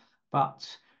webinar. But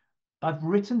I've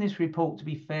written this report to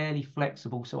be fairly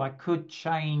flexible, so I could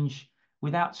change,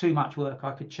 without too much work,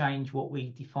 I could change what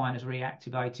we define as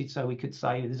reactivated. So we could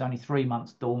say there's only 3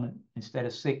 months dormant instead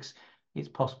of 6. It's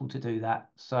possible to do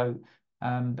that. So,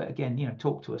 but again,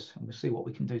 talk to us and we'll see what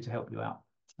we can do to help you out.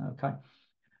 Okay.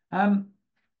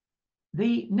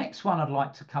 The next one I'd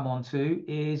like to come on to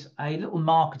is a little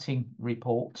marketing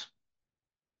report.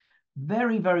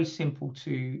 Very, very simple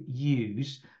to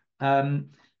use.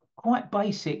 Quite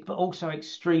basic, but also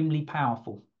extremely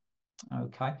powerful.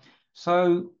 Okay,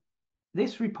 so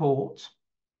this report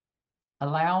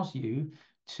allows you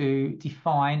to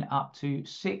define up to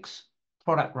 6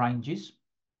 product ranges,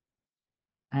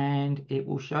 and it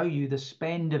will show you the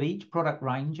spend of each product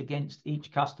range against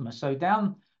each customer. So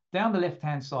down the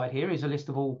left-hand side here is a list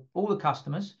of all the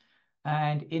customers,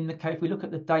 and in the case, if we look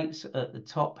at the dates at the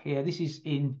top here, this is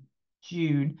in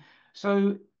June.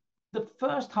 So the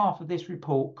first half of this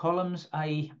report, columns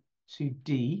A to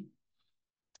D,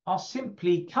 are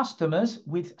simply customers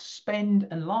with spend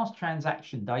and last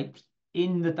transaction date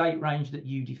in the date range that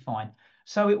you define.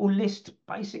 So it will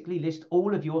basically list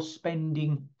all of your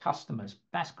spending customers.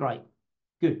 That's great.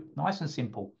 Good, nice and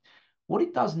simple. What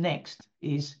it does next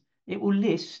is it will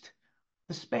list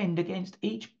the spend against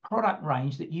each product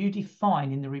range that you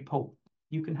define in the report.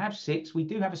 You can have 6. We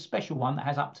do have a special one that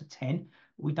has up to 10.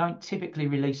 We don't typically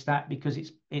release that because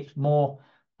it's more,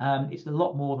 it's a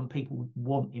lot more than people would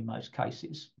want in most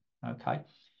cases. Okay,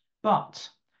 but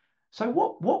so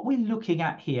what we're looking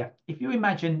at here, if you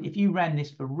imagine if you ran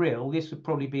this for real, this would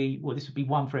probably be, well, this would be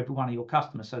one for every one of your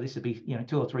customers. So this would be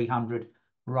 200 or 300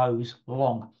 rows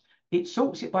long. It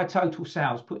sorts it by total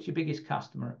sales, puts your biggest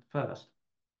customer at first.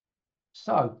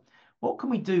 So what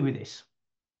can we do with this?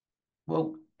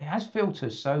 Well, it has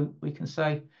filters, so we can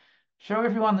say, show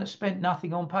everyone that spent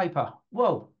nothing on paper.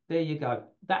 Whoa, there you go.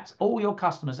 That's all your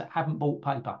customers that haven't bought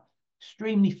paper.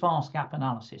 Extremely fast gap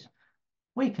analysis.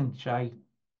 We can say,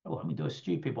 oh, let me do a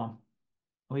stupid one.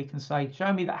 We can say,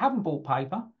 show me that haven't bought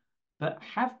paper, but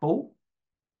have bought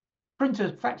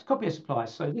printers, fax, copier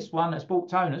supplies. So this one has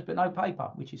bought toners, but no paper,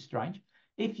 which is strange.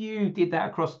 If you did that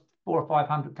across 400 or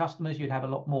 500 customers, you'd have a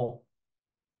lot more.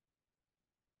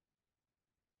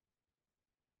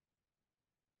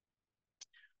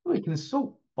 We can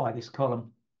sort by this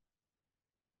column.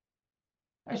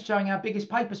 That's showing our biggest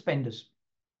paper spenders.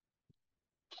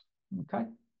 Okay.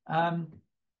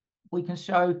 We can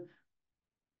show,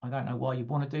 I don't know why you'd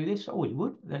want to do this, or you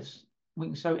would. We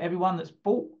can show everyone that's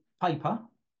bought paper,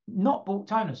 not bought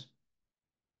toners.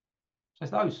 So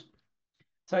it's those.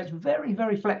 So it's very,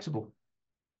 very flexible.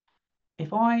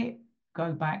 If I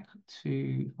go back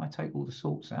to, if I take all the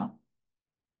sorts out,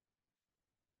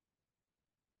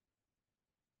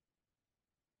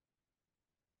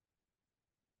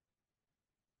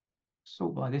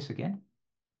 sort by this again.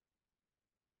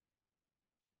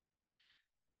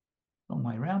 Long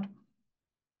way around.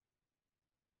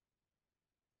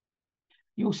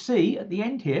 You'll see at the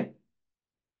end here,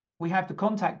 we have the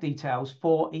contact details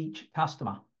for each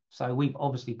customer. So we've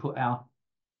obviously put our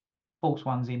false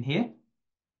ones in here.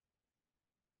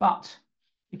 But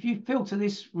if you filter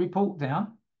this report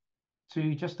down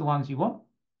to just the ones you want,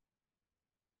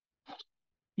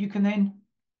 you can then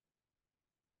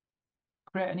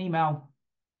create an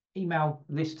email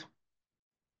list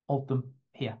of them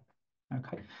here.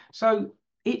 Okay, so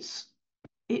it's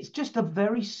just a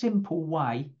very simple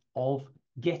way of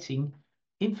getting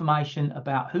information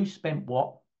about who spent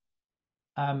what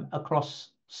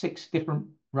across 6 different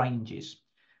ranges.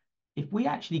 If we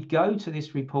actually go to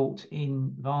this report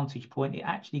in Vantage Point, it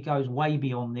actually goes way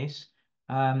beyond this.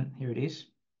 Here it is.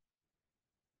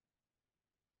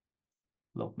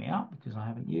 Log me up because I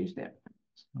haven't used it.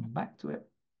 Let's come back to it.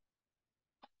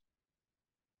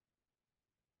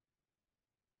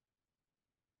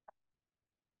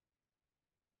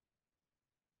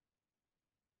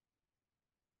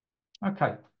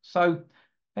 Okay, so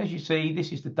as you see,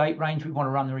 this is the date range we want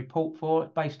to run the report for,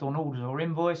 based on orders or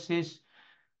invoices.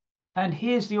 And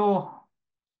here's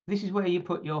this is where you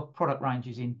put your product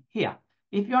ranges in here.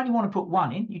 If you only want to put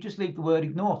one in, you just leave the word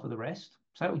ignore for the rest.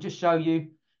 So it will just show you,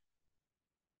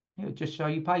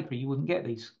 paper. You wouldn't get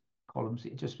these columns.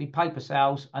 It'd just be paper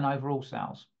sales and overall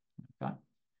sales. Okay.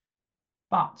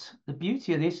 But the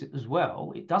beauty of this as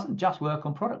well, it doesn't just work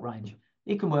on product range.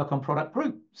 It can work on product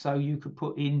group. So you could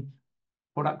put in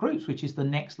product groups, which is the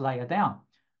next layer down.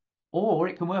 Or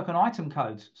it can work on item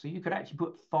codes. So you could actually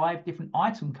put 5 different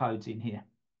item codes in here.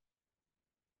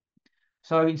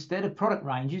 So instead of product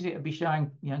ranges, it would be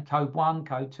showing, code 1,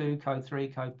 code 2, code 3,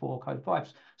 code 4, code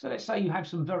 5. So let's say you have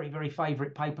some very, very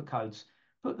favorite paper codes.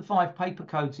 Put the 5 paper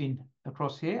codes in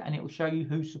across here, and it will show you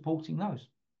who's supporting those.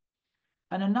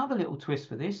 And another little twist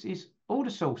for this is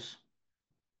order source.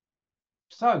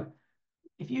 So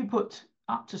if you put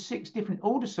up to 6 different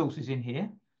order sources in here,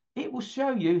 it will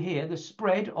show you here the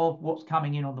spread of what's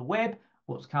coming in on the web,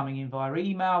 what's coming in via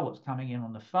email, what's coming in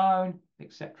on the phone,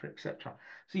 etc., etc.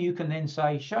 So you can then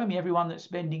say, show me everyone that's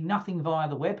spending nothing via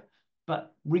the web,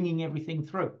 but ringing everything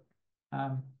through.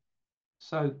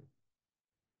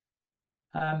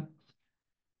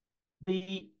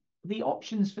 The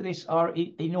options for this are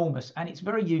enormous, and it's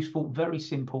very useful, very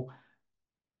simple.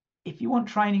 If you want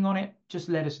training on it, just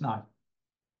let us know.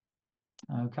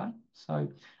 Okay, so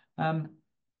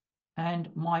and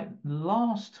my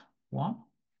last one.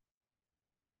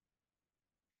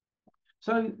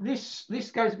 So this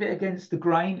goes a bit against the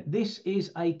grain. This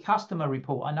is a customer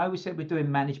report. I know we said we're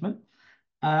doing management.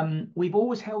 We've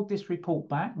always held this report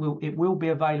back. It will be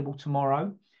available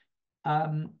tomorrow.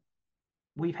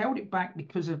 We've held it back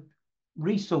because of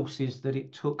resources that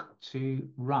it took to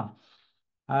run.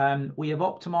 We have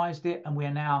optimized it, and we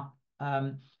are now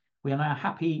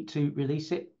happy to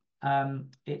release it.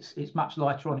 It's much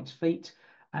lighter on its feet,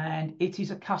 and it is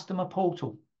a customer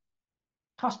portal,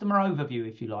 customer overview,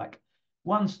 if you like,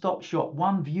 one-stop shop,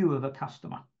 one view of a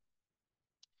customer.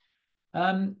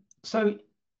 So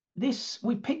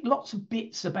we picked lots of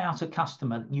bits about a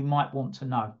customer that you might want to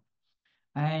know,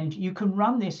 and you can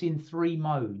run this in 3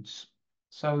 modes.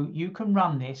 So you can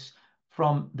run this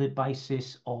from the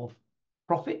basis of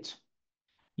profit,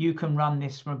 you can run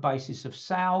this from a basis of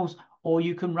sales, or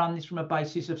you can run this from a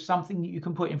basis of something that you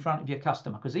can put in front of your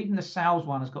customer, because even the sales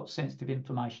one has got sensitive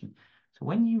information. So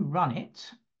when you run it,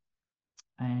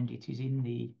 and it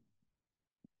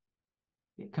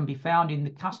can be found in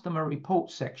the customer report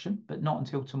section, but not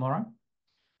until tomorrow.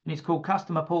 And it's called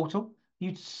Customer Portal.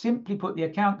 You simply put the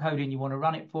account code in you want to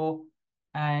run it for,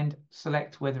 and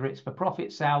select whether it's for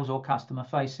profit, sales, or customer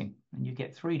facing. And you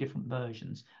get 3 different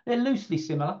versions. They're loosely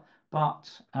similar, but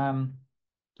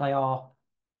they are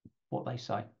what they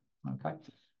say. Okay.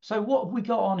 So what have we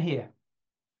got on here?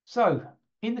 So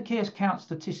in the key account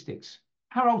statistics,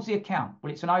 how old's the account?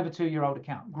 Well, it's an over 2-year-old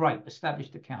account. Great,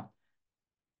 established account.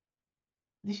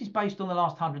 This is based on the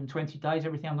last 120 days,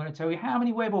 everything I'm going to tell you. How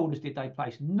many web orders did they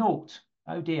place? 0.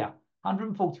 Oh dear.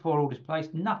 144 orders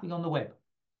placed, nothing on the web.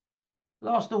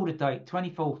 Last order date,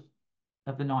 24th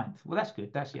of the 9th. Well, that's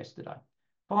good. That's yesterday.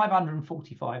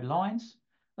 545 lines.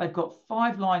 They've got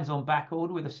 5 lines on back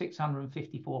order with a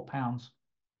 £654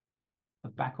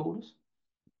 of back orders.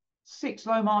 6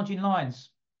 low margin lines.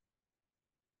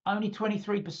 Only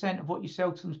 23% of what you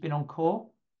sell to them has been on core.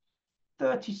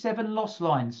 37 loss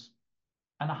lines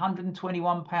and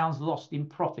 £121 lost in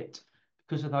profit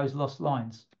because of those lost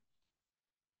lines.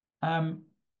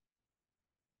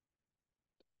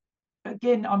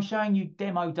 Again, I'm showing you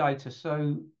demo data.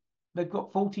 So they've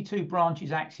got 42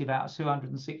 branches active out of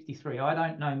 263. I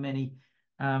don't know many.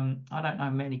 I don't know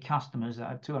many customers that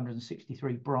have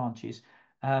 263 branches.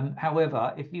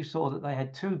 However, if you saw that they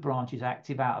had 2 branches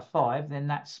active out of 5, then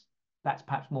that's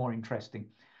perhaps more interesting.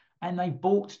 And they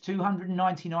bought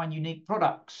 299 unique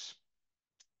products.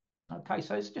 Okay,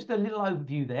 so it's just a little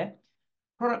overview there.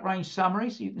 Product range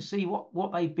summary, so you can see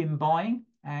what they've been buying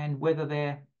and whether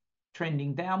they're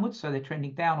trending downwards. So they're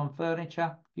trending down on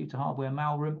furniture, computer hardware,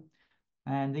 mailroom,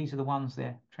 and these are the ones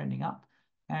they're trending up.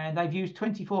 And they've used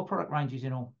 24 product ranges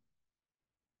in all.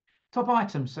 Top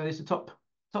items, so there's the top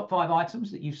 5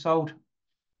 items that you've sold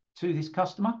to this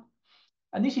customer.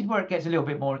 And this is where it gets a little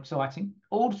bit more exciting.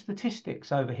 Order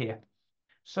statistics over here.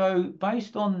 So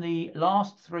based on the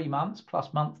last 3 months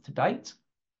plus month to date,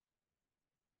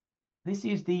 this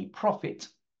is the profit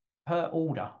per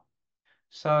order.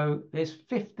 So there's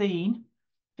 15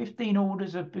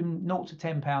 orders have been 0 to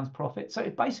 £10 profit. So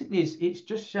it basically is, it's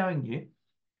just showing you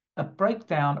a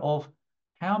breakdown of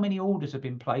how many orders have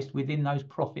been placed within those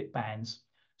profit bands.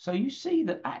 So you see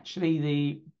that actually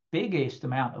the biggest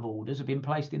amount of orders have been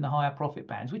placed in the higher profit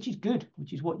bands, which is good,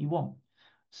 which is what you want.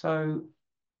 So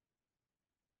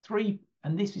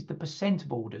and this is the percent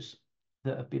of orders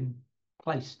that have been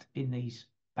placed in these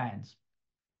bands.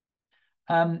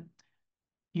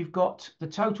 You've got the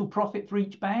total profit for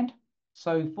each band.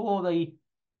 So for the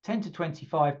 £10 to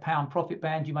 £25 profit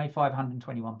band, you made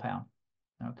 £521.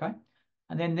 Okay.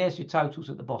 And then there's your totals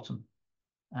at the bottom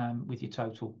with your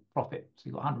total profit. So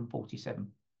you've got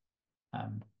 147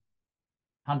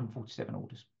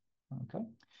 orders. Okay.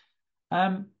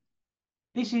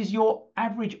 This is your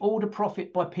average order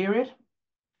profit by period.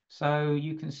 So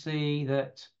you can see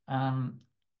that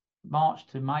March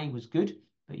to May was good,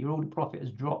 but your order profit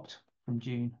has dropped from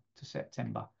June to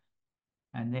September.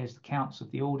 And there's the counts of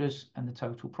the orders and the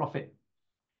total profit.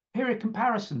 Period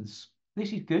comparisons.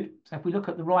 This is good. So if we look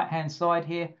at the right-hand side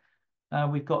here,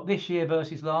 we've got this year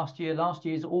versus last year. Last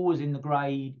year is always in the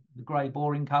grey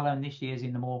boring colour, and this year's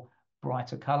in the more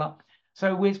brighter colour.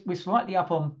 So we're slightly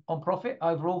up on profit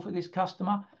overall for this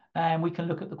customer, and we can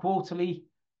look at the quarterly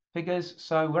figures.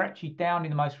 So we're actually down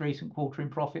in the most recent quarter in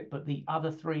profit, but the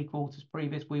other 3 quarters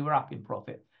previous, we were up in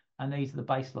profit. And these are the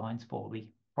baselines for the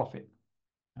profit.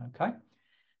 Okay.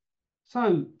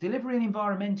 So delivery and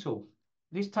environmental.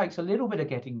 This takes a little bit of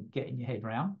getting your head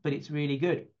around, but it's really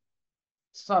good.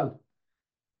 So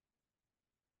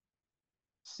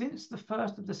since the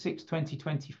 1st of the 6th,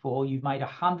 2024, you've made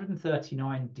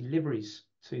 139 deliveries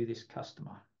to this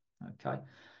customer. Okay.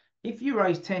 If you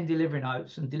raise 10 delivery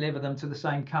notes and deliver them to the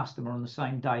same customer on the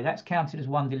same day, that's counted as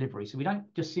 1 delivery. So we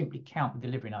don't just simply count the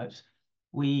delivery notes.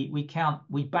 We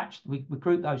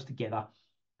group those together,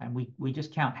 and we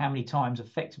just count how many times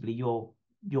effectively your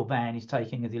van is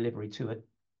taking a delivery to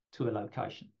a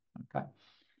location. Okay.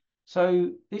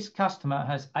 So this customer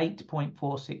has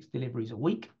 8.46 deliveries a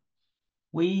week.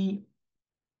 We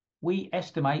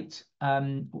estimate,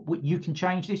 you can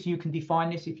change this, you can define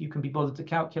this if you can be bothered to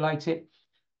calculate it,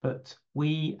 but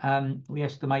we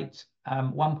estimate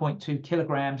 1.2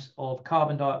 kilograms of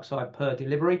carbon dioxide per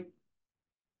delivery.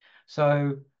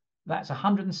 So that's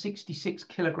 166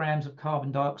 kilograms of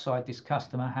carbon dioxide this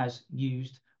customer has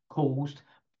caused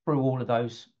through all of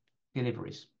those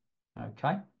deliveries.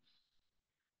 Okay.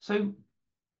 So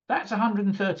that's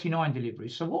 139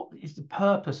 deliveries. So what is the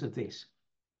purpose of this?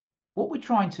 What we're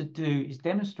trying to do is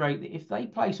demonstrate that if they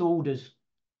place orders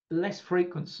less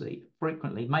frequently,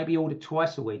 maybe order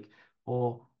twice a week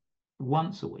or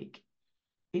once a week,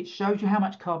 it shows you how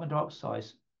much carbon dioxide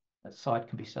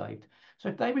can be saved. So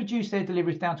if they reduce their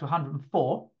deliveries down to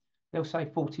 104, they'll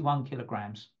save 41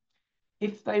 kilograms.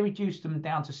 If they reduce them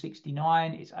down to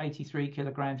 69, it's 83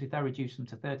 kilograms. If they reduce them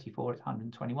to 34, it's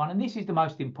 121. And this is the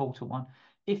most important one.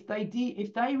 If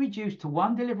they reduce to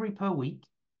 1 delivery per week,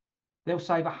 they'll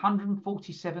save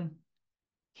 147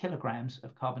 kilograms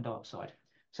of carbon dioxide.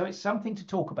 So it's something to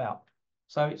talk about.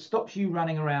 So it stops you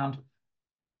running around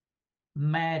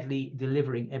madly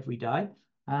delivering every day.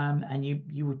 And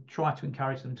you would try to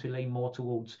encourage them to lean more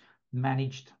towards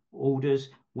managed orders,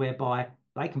 whereby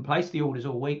they can place the orders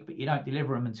all week, but you don't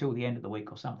deliver them until the end of the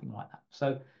week or something like that.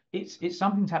 So it's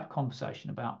something to have a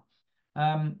conversation about.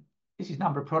 This is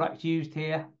number of products used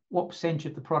here. What percentage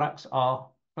of the products are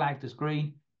flagged as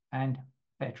green and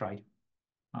fair trade?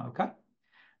 Okay.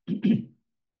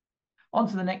 On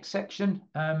to the next section,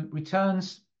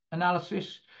 returns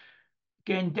analysis.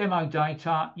 Again, demo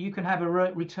data. You can have a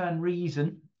return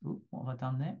reason. Ooh, what have I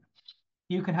done there?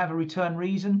 You can have a return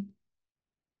reason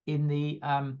in the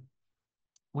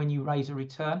when you raise a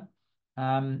return.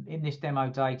 In this demo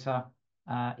data,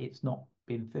 it's not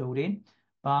been filled in,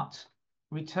 but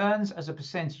Returns as a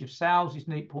percentage of sales is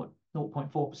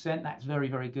 0.4%. That's very,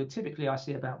 very good. Typically, I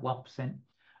see about 1%.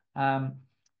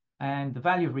 And the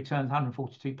value of returns,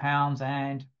 £142,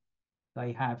 and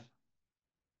they have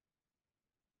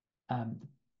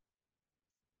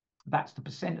that's the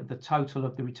percent of the total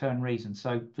of the return reason.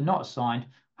 So for not assigned,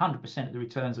 100% of the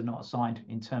returns are not assigned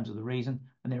in terms of the reason,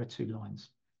 and there are 2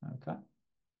 lines. Okay.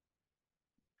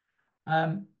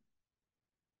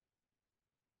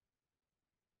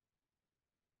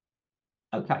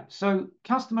 Okay, so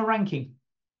customer ranking.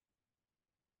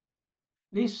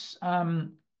 This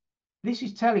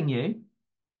is telling you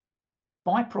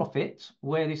by profit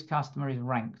where this customer is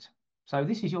ranked. So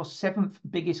this is your 7th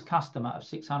biggest customer of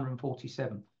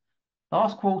 647.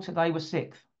 Last quarter, they were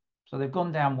 6th. So they've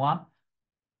gone down 1.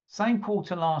 Same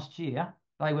quarter last year,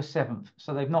 they were 7th.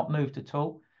 So they've not moved at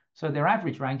all. So their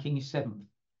average ranking is 7th.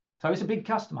 So it's a big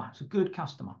customer. It's a good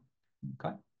customer.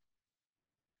 Okay.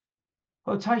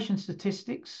 Quotation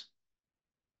statistics.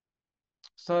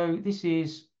 So this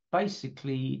is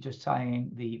basically just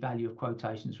saying the value of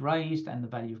quotations raised and the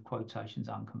value of quotations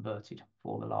unconverted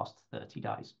for the last 30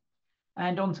 days.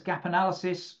 And on to gap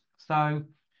analysis. So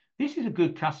this is a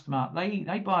good customer.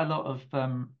 They buy a lot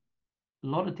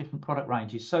of different product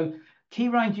ranges. So key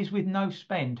ranges with no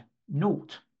spend,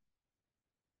 naught.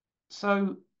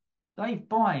 So they're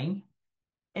buying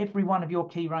every one of your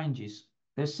key ranges.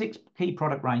 There's 6 key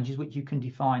product ranges which you can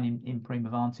define in Prima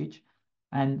Vantage,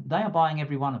 and they are buying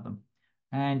every one of them.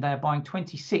 And they're buying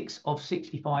 26 of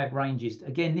 65 ranges.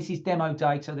 Again, this is demo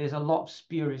data. There's a lot of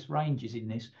spurious ranges in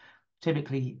this.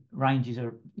 Typically, ranges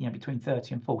are between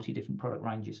 30 and 40 different product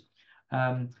ranges.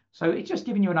 So it's just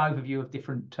giving you an overview of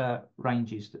different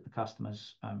ranges that the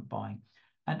customer's buying.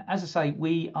 And as I say,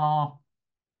 we are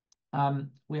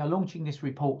launching this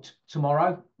report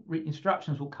tomorrow.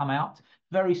 Instructions will come out.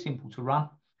 Very simple to run,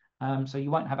 so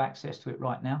you won't have access to it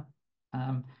right now.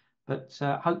 But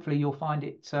hopefully you'll find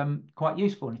it quite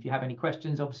useful. And if you have any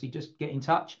questions, obviously just get in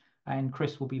touch, and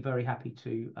Chris will be very happy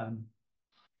to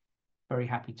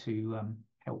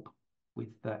help with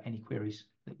any queries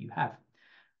that you have.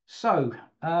 So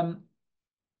I'm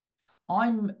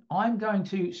going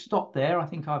to stop there. I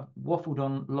think I've waffled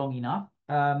on long enough.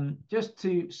 Just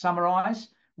to summarize,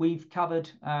 we've covered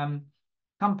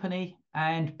company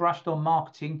and brushed on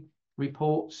marketing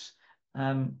reports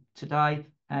today,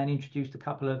 and introduced a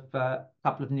couple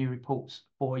of new reports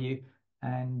for you.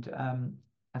 And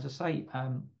as I say,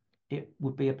 it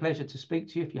would be a pleasure to speak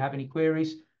to you if you have any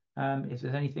queries. If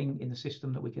there's anything in the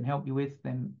system that we can help you with,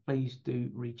 then please do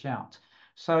reach out.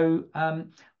 So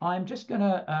I'm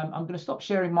gonna stop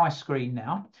sharing my screen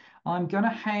now. I'm gonna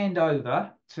hand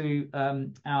over to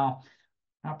our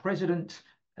president,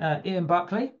 Ian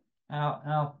Buckley,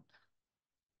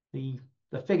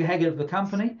 the figurehead of the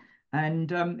company,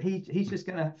 and he's just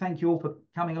gonna thank you all for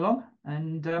coming along,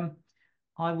 and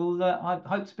I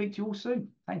hope to speak to you all soon.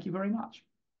 Thank you very much.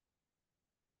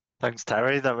 Thanks,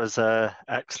 Terry. That was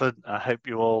excellent. I hope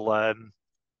you all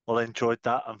enjoyed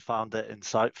that and found it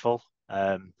insightful.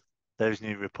 Those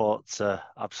new reports are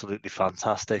absolutely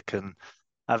fantastic and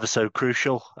ever so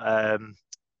crucial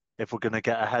if we're going to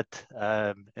get ahead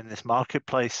in this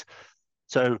marketplace.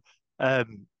 So,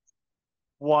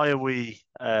 why are we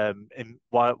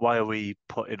why are we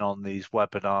putting on these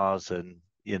webinars, and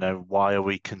why are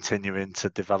we continuing to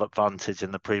develop Vantage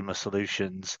and the Prima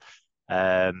solutions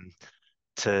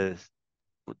to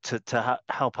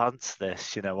help answer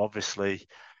this? Obviously,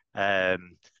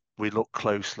 we look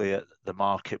closely at the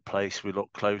marketplace. We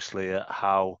look closely at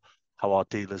how our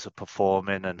dealers are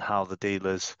performing and how the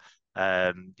dealers,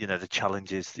 the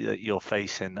challenges that you're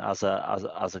facing as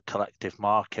a collective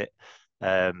market.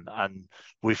 And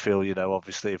we feel,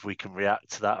 obviously, if we can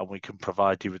react to that and we can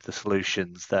provide you with the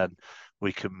solutions, then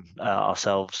we can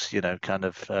ourselves,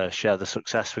 share the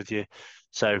success with you.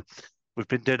 So we've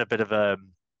been doing a bit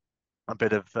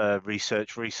of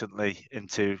research recently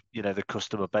into the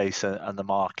customer base and the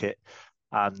market,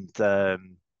 and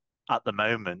at the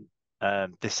moment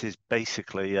this is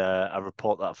basically a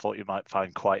report that I thought you might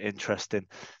find quite interesting.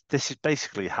 This is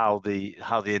basically how the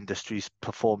industry's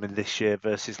performing this year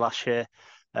versus last year.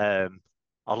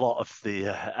 A lot of the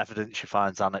evidence you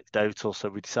find is anecdotal, so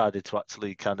we decided to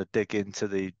actually kind of dig into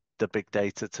the big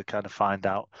data to kind of find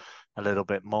out a little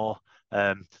bit more.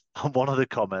 And one of the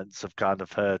comments I've kind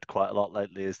of heard quite a lot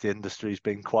lately is the industry's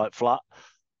been quite flat.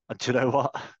 And do you know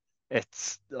what?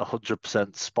 It's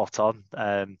 100% spot on.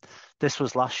 This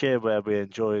was last year where we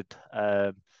enjoyed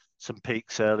some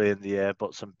peaks early in the year,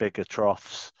 but some bigger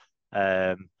troughs,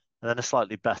 and then a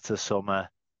slightly better summer,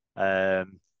 a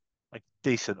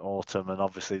decent autumn, and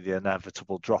obviously the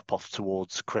inevitable drop off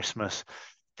towards Christmas.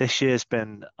 this year's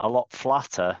been a lot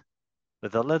flatter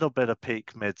with a little bit of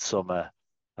peak midsummer,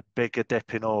 a bigger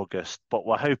dip in August, but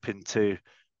we're hoping to.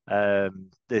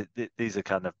 These are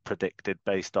kind of predicted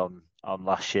based on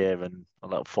last year and a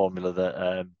little formula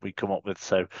that we come up with,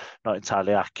 so not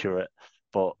entirely accurate.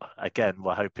 But again,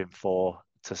 we're hoping for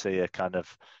to see a kind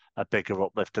of a bigger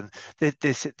uplift, and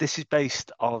this is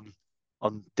based on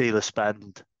dealer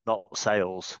spend, not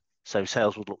sales. So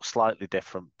sales would look slightly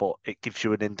different, but it gives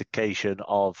you an indication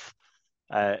of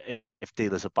if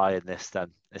dealers are buying this,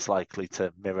 then it's likely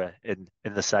to mirror in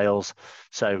the sales.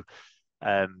 So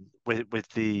with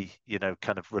the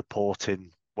kind of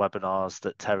reporting webinars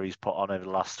that Terry's put on over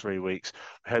the last 3 weeks,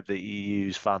 we hope that you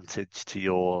use Vantage to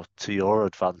your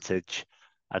advantage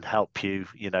and help you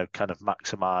kind of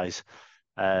maximize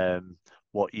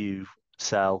what you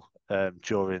sell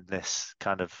during this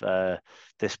kind of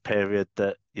this period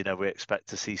that we expect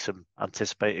to see some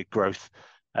anticipated growth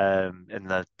in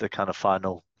the kind of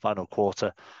final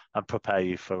quarter, and prepare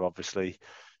you for obviously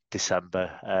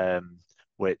December,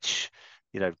 which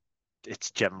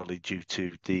it's generally due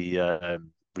to the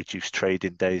reduced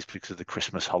trading days because of the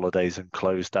Christmas holidays and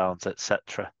close downs,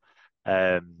 etc.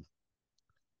 Yeah,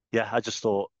 I just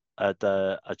thought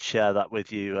I'd share that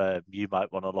with you. You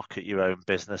might want to look at your own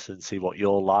business and see what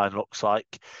your line looks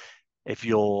like. If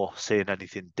you're seeing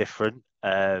anything different,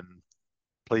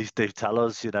 please do tell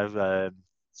us.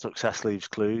 Success leaves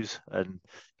clues, and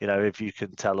if you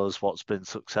can tell us what's been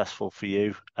successful for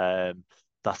you,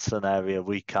 that's an area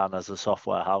we can, as a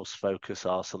software house, focus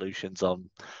our solutions on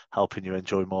helping you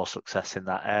enjoy more success in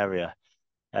that area.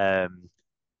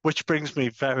 Which brings me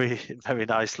very, very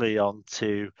nicely on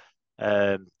to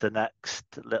the next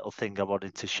little thing I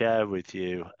wanted to share with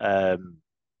you.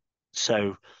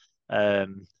 So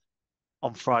on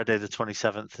Friday, the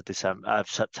 27th of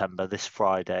September, this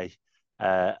Friday,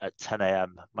 at 10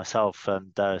 a.m., myself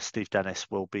and Steve Dennis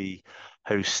will be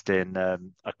hosting a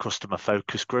customer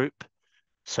focus group.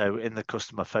 So in the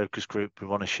customer focus group, we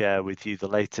want to share with you the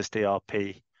latest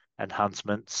ERP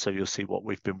enhancements. So you'll see what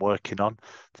we've been working on,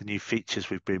 the new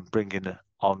features we've been bringing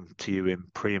on to you in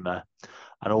Prima,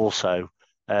 and also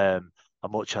a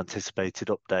much anticipated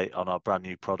update on our brand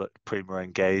new product, Prima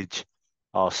Engage,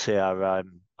 our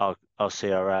CRM, our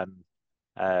CRM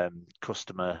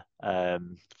customer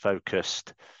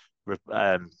focused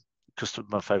CRM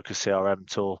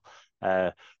tool,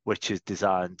 which is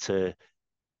designed to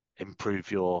improve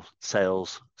your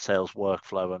sales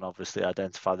workflow and obviously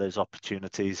identify those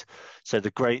opportunities. So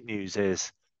the great news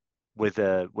is with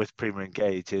Prima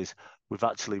Engage is we've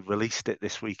actually released it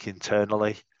this week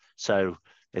internally. So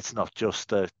it's not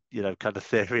just a kind of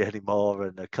theory anymore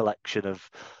and a collection of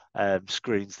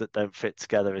screens that don't fit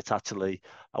together. It's actually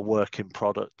a working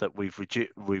product that we've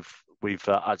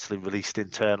actually released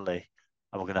internally,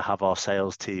 and we're going to have our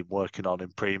sales team working on in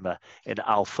Prima in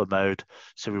alpha mode.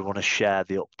 So we want to share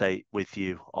the update with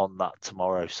you on that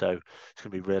tomorrow. So it's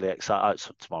going to be really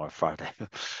exciting. Tomorrow, Friday.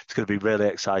 It's going to be really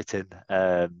exciting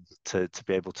to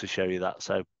be able to show you that.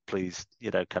 So please,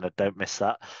 kind of don't miss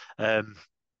that.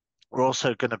 We're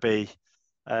also going to be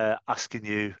asking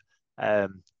you,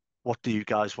 what do you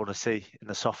guys want to see in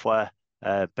the software?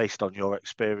 Based on your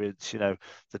experience, the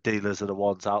dealers are the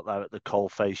ones out there at the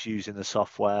coalface using the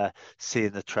software, seeing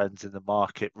the trends in the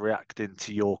market, reacting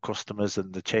to your customers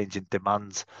and the changing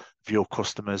demands of your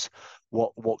customers.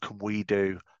 What can we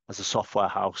do as a software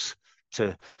house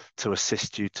to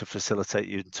assist you, to facilitate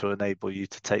you, and to enable you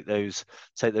to take those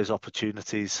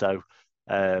opportunities? So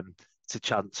it's a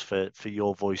chance for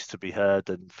your voice to be heard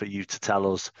and for you to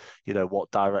tell us, what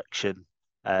direction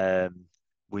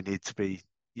we need to be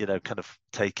kind of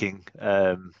taking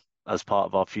as part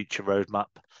of our future roadmap.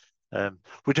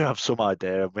 We do have some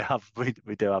idea, and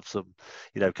we do have some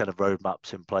kind of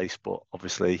roadmaps in place, but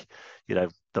obviously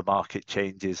the market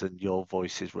changes and your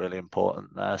voice is really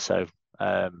important there. So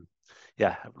yeah,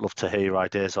 I'd love to hear your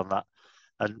ideas on that.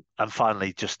 And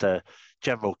finally, just a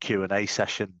general Q&A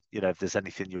session. If there's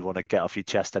anything you want to get off your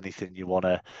chest, anything you want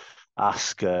to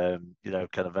ask, kind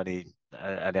of any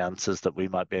answers that we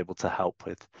might be able to help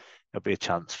with, there'll be a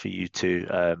chance for you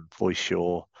to voice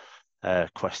your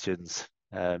questions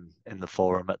in the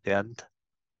forum at the end.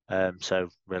 So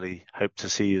really hope to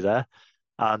see you there.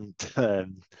 And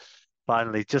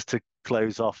finally, just to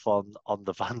close off on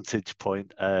the Vantage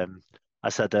point, I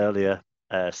said earlier,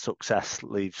 success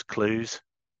leaves clues.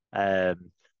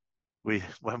 When we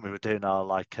were doing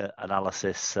our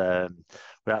analysis,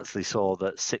 we actually saw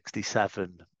that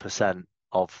 67%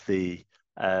 of the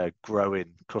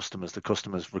growing customers, the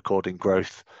customers recording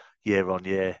growth year on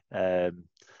year,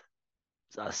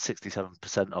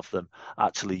 67% of them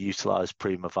actually utilize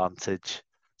Prima Vantage.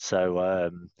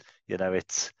 So you know,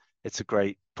 it's a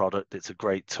great product. It's a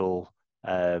great tool.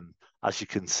 As you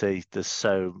can see, there's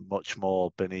so much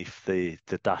more beneath the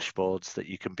dashboards that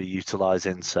you can be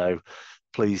utilizing. So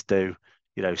please do,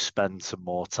 you know, spend some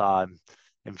more time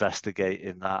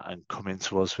investigating that and coming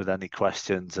to us with any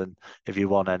questions. And if you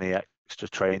want any extra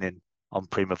training on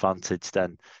Prima Vantage,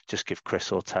 then just give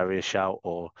Chris or Terry a shout,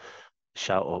 or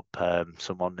shout up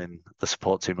someone in the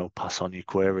support team will pass on your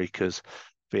query, because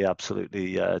be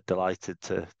absolutely delighted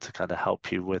to kind of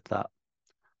help you with that.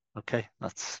 Okay,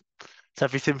 that's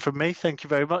everything from me. Thank you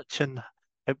very much, and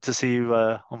hope to see you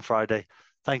on Friday.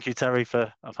 Thank you, Terry,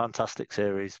 for a fantastic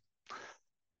series.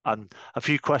 And a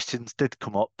few questions did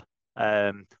come up.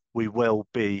 We will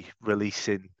be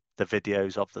releasing the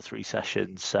videos of the 3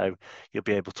 sessions, so you'll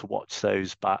be able to watch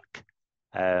those back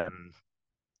in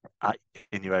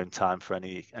your own time for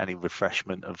any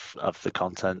refreshment of the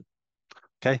content.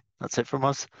 Okay, that's it from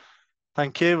us.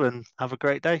 Thank you, and have a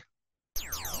great day.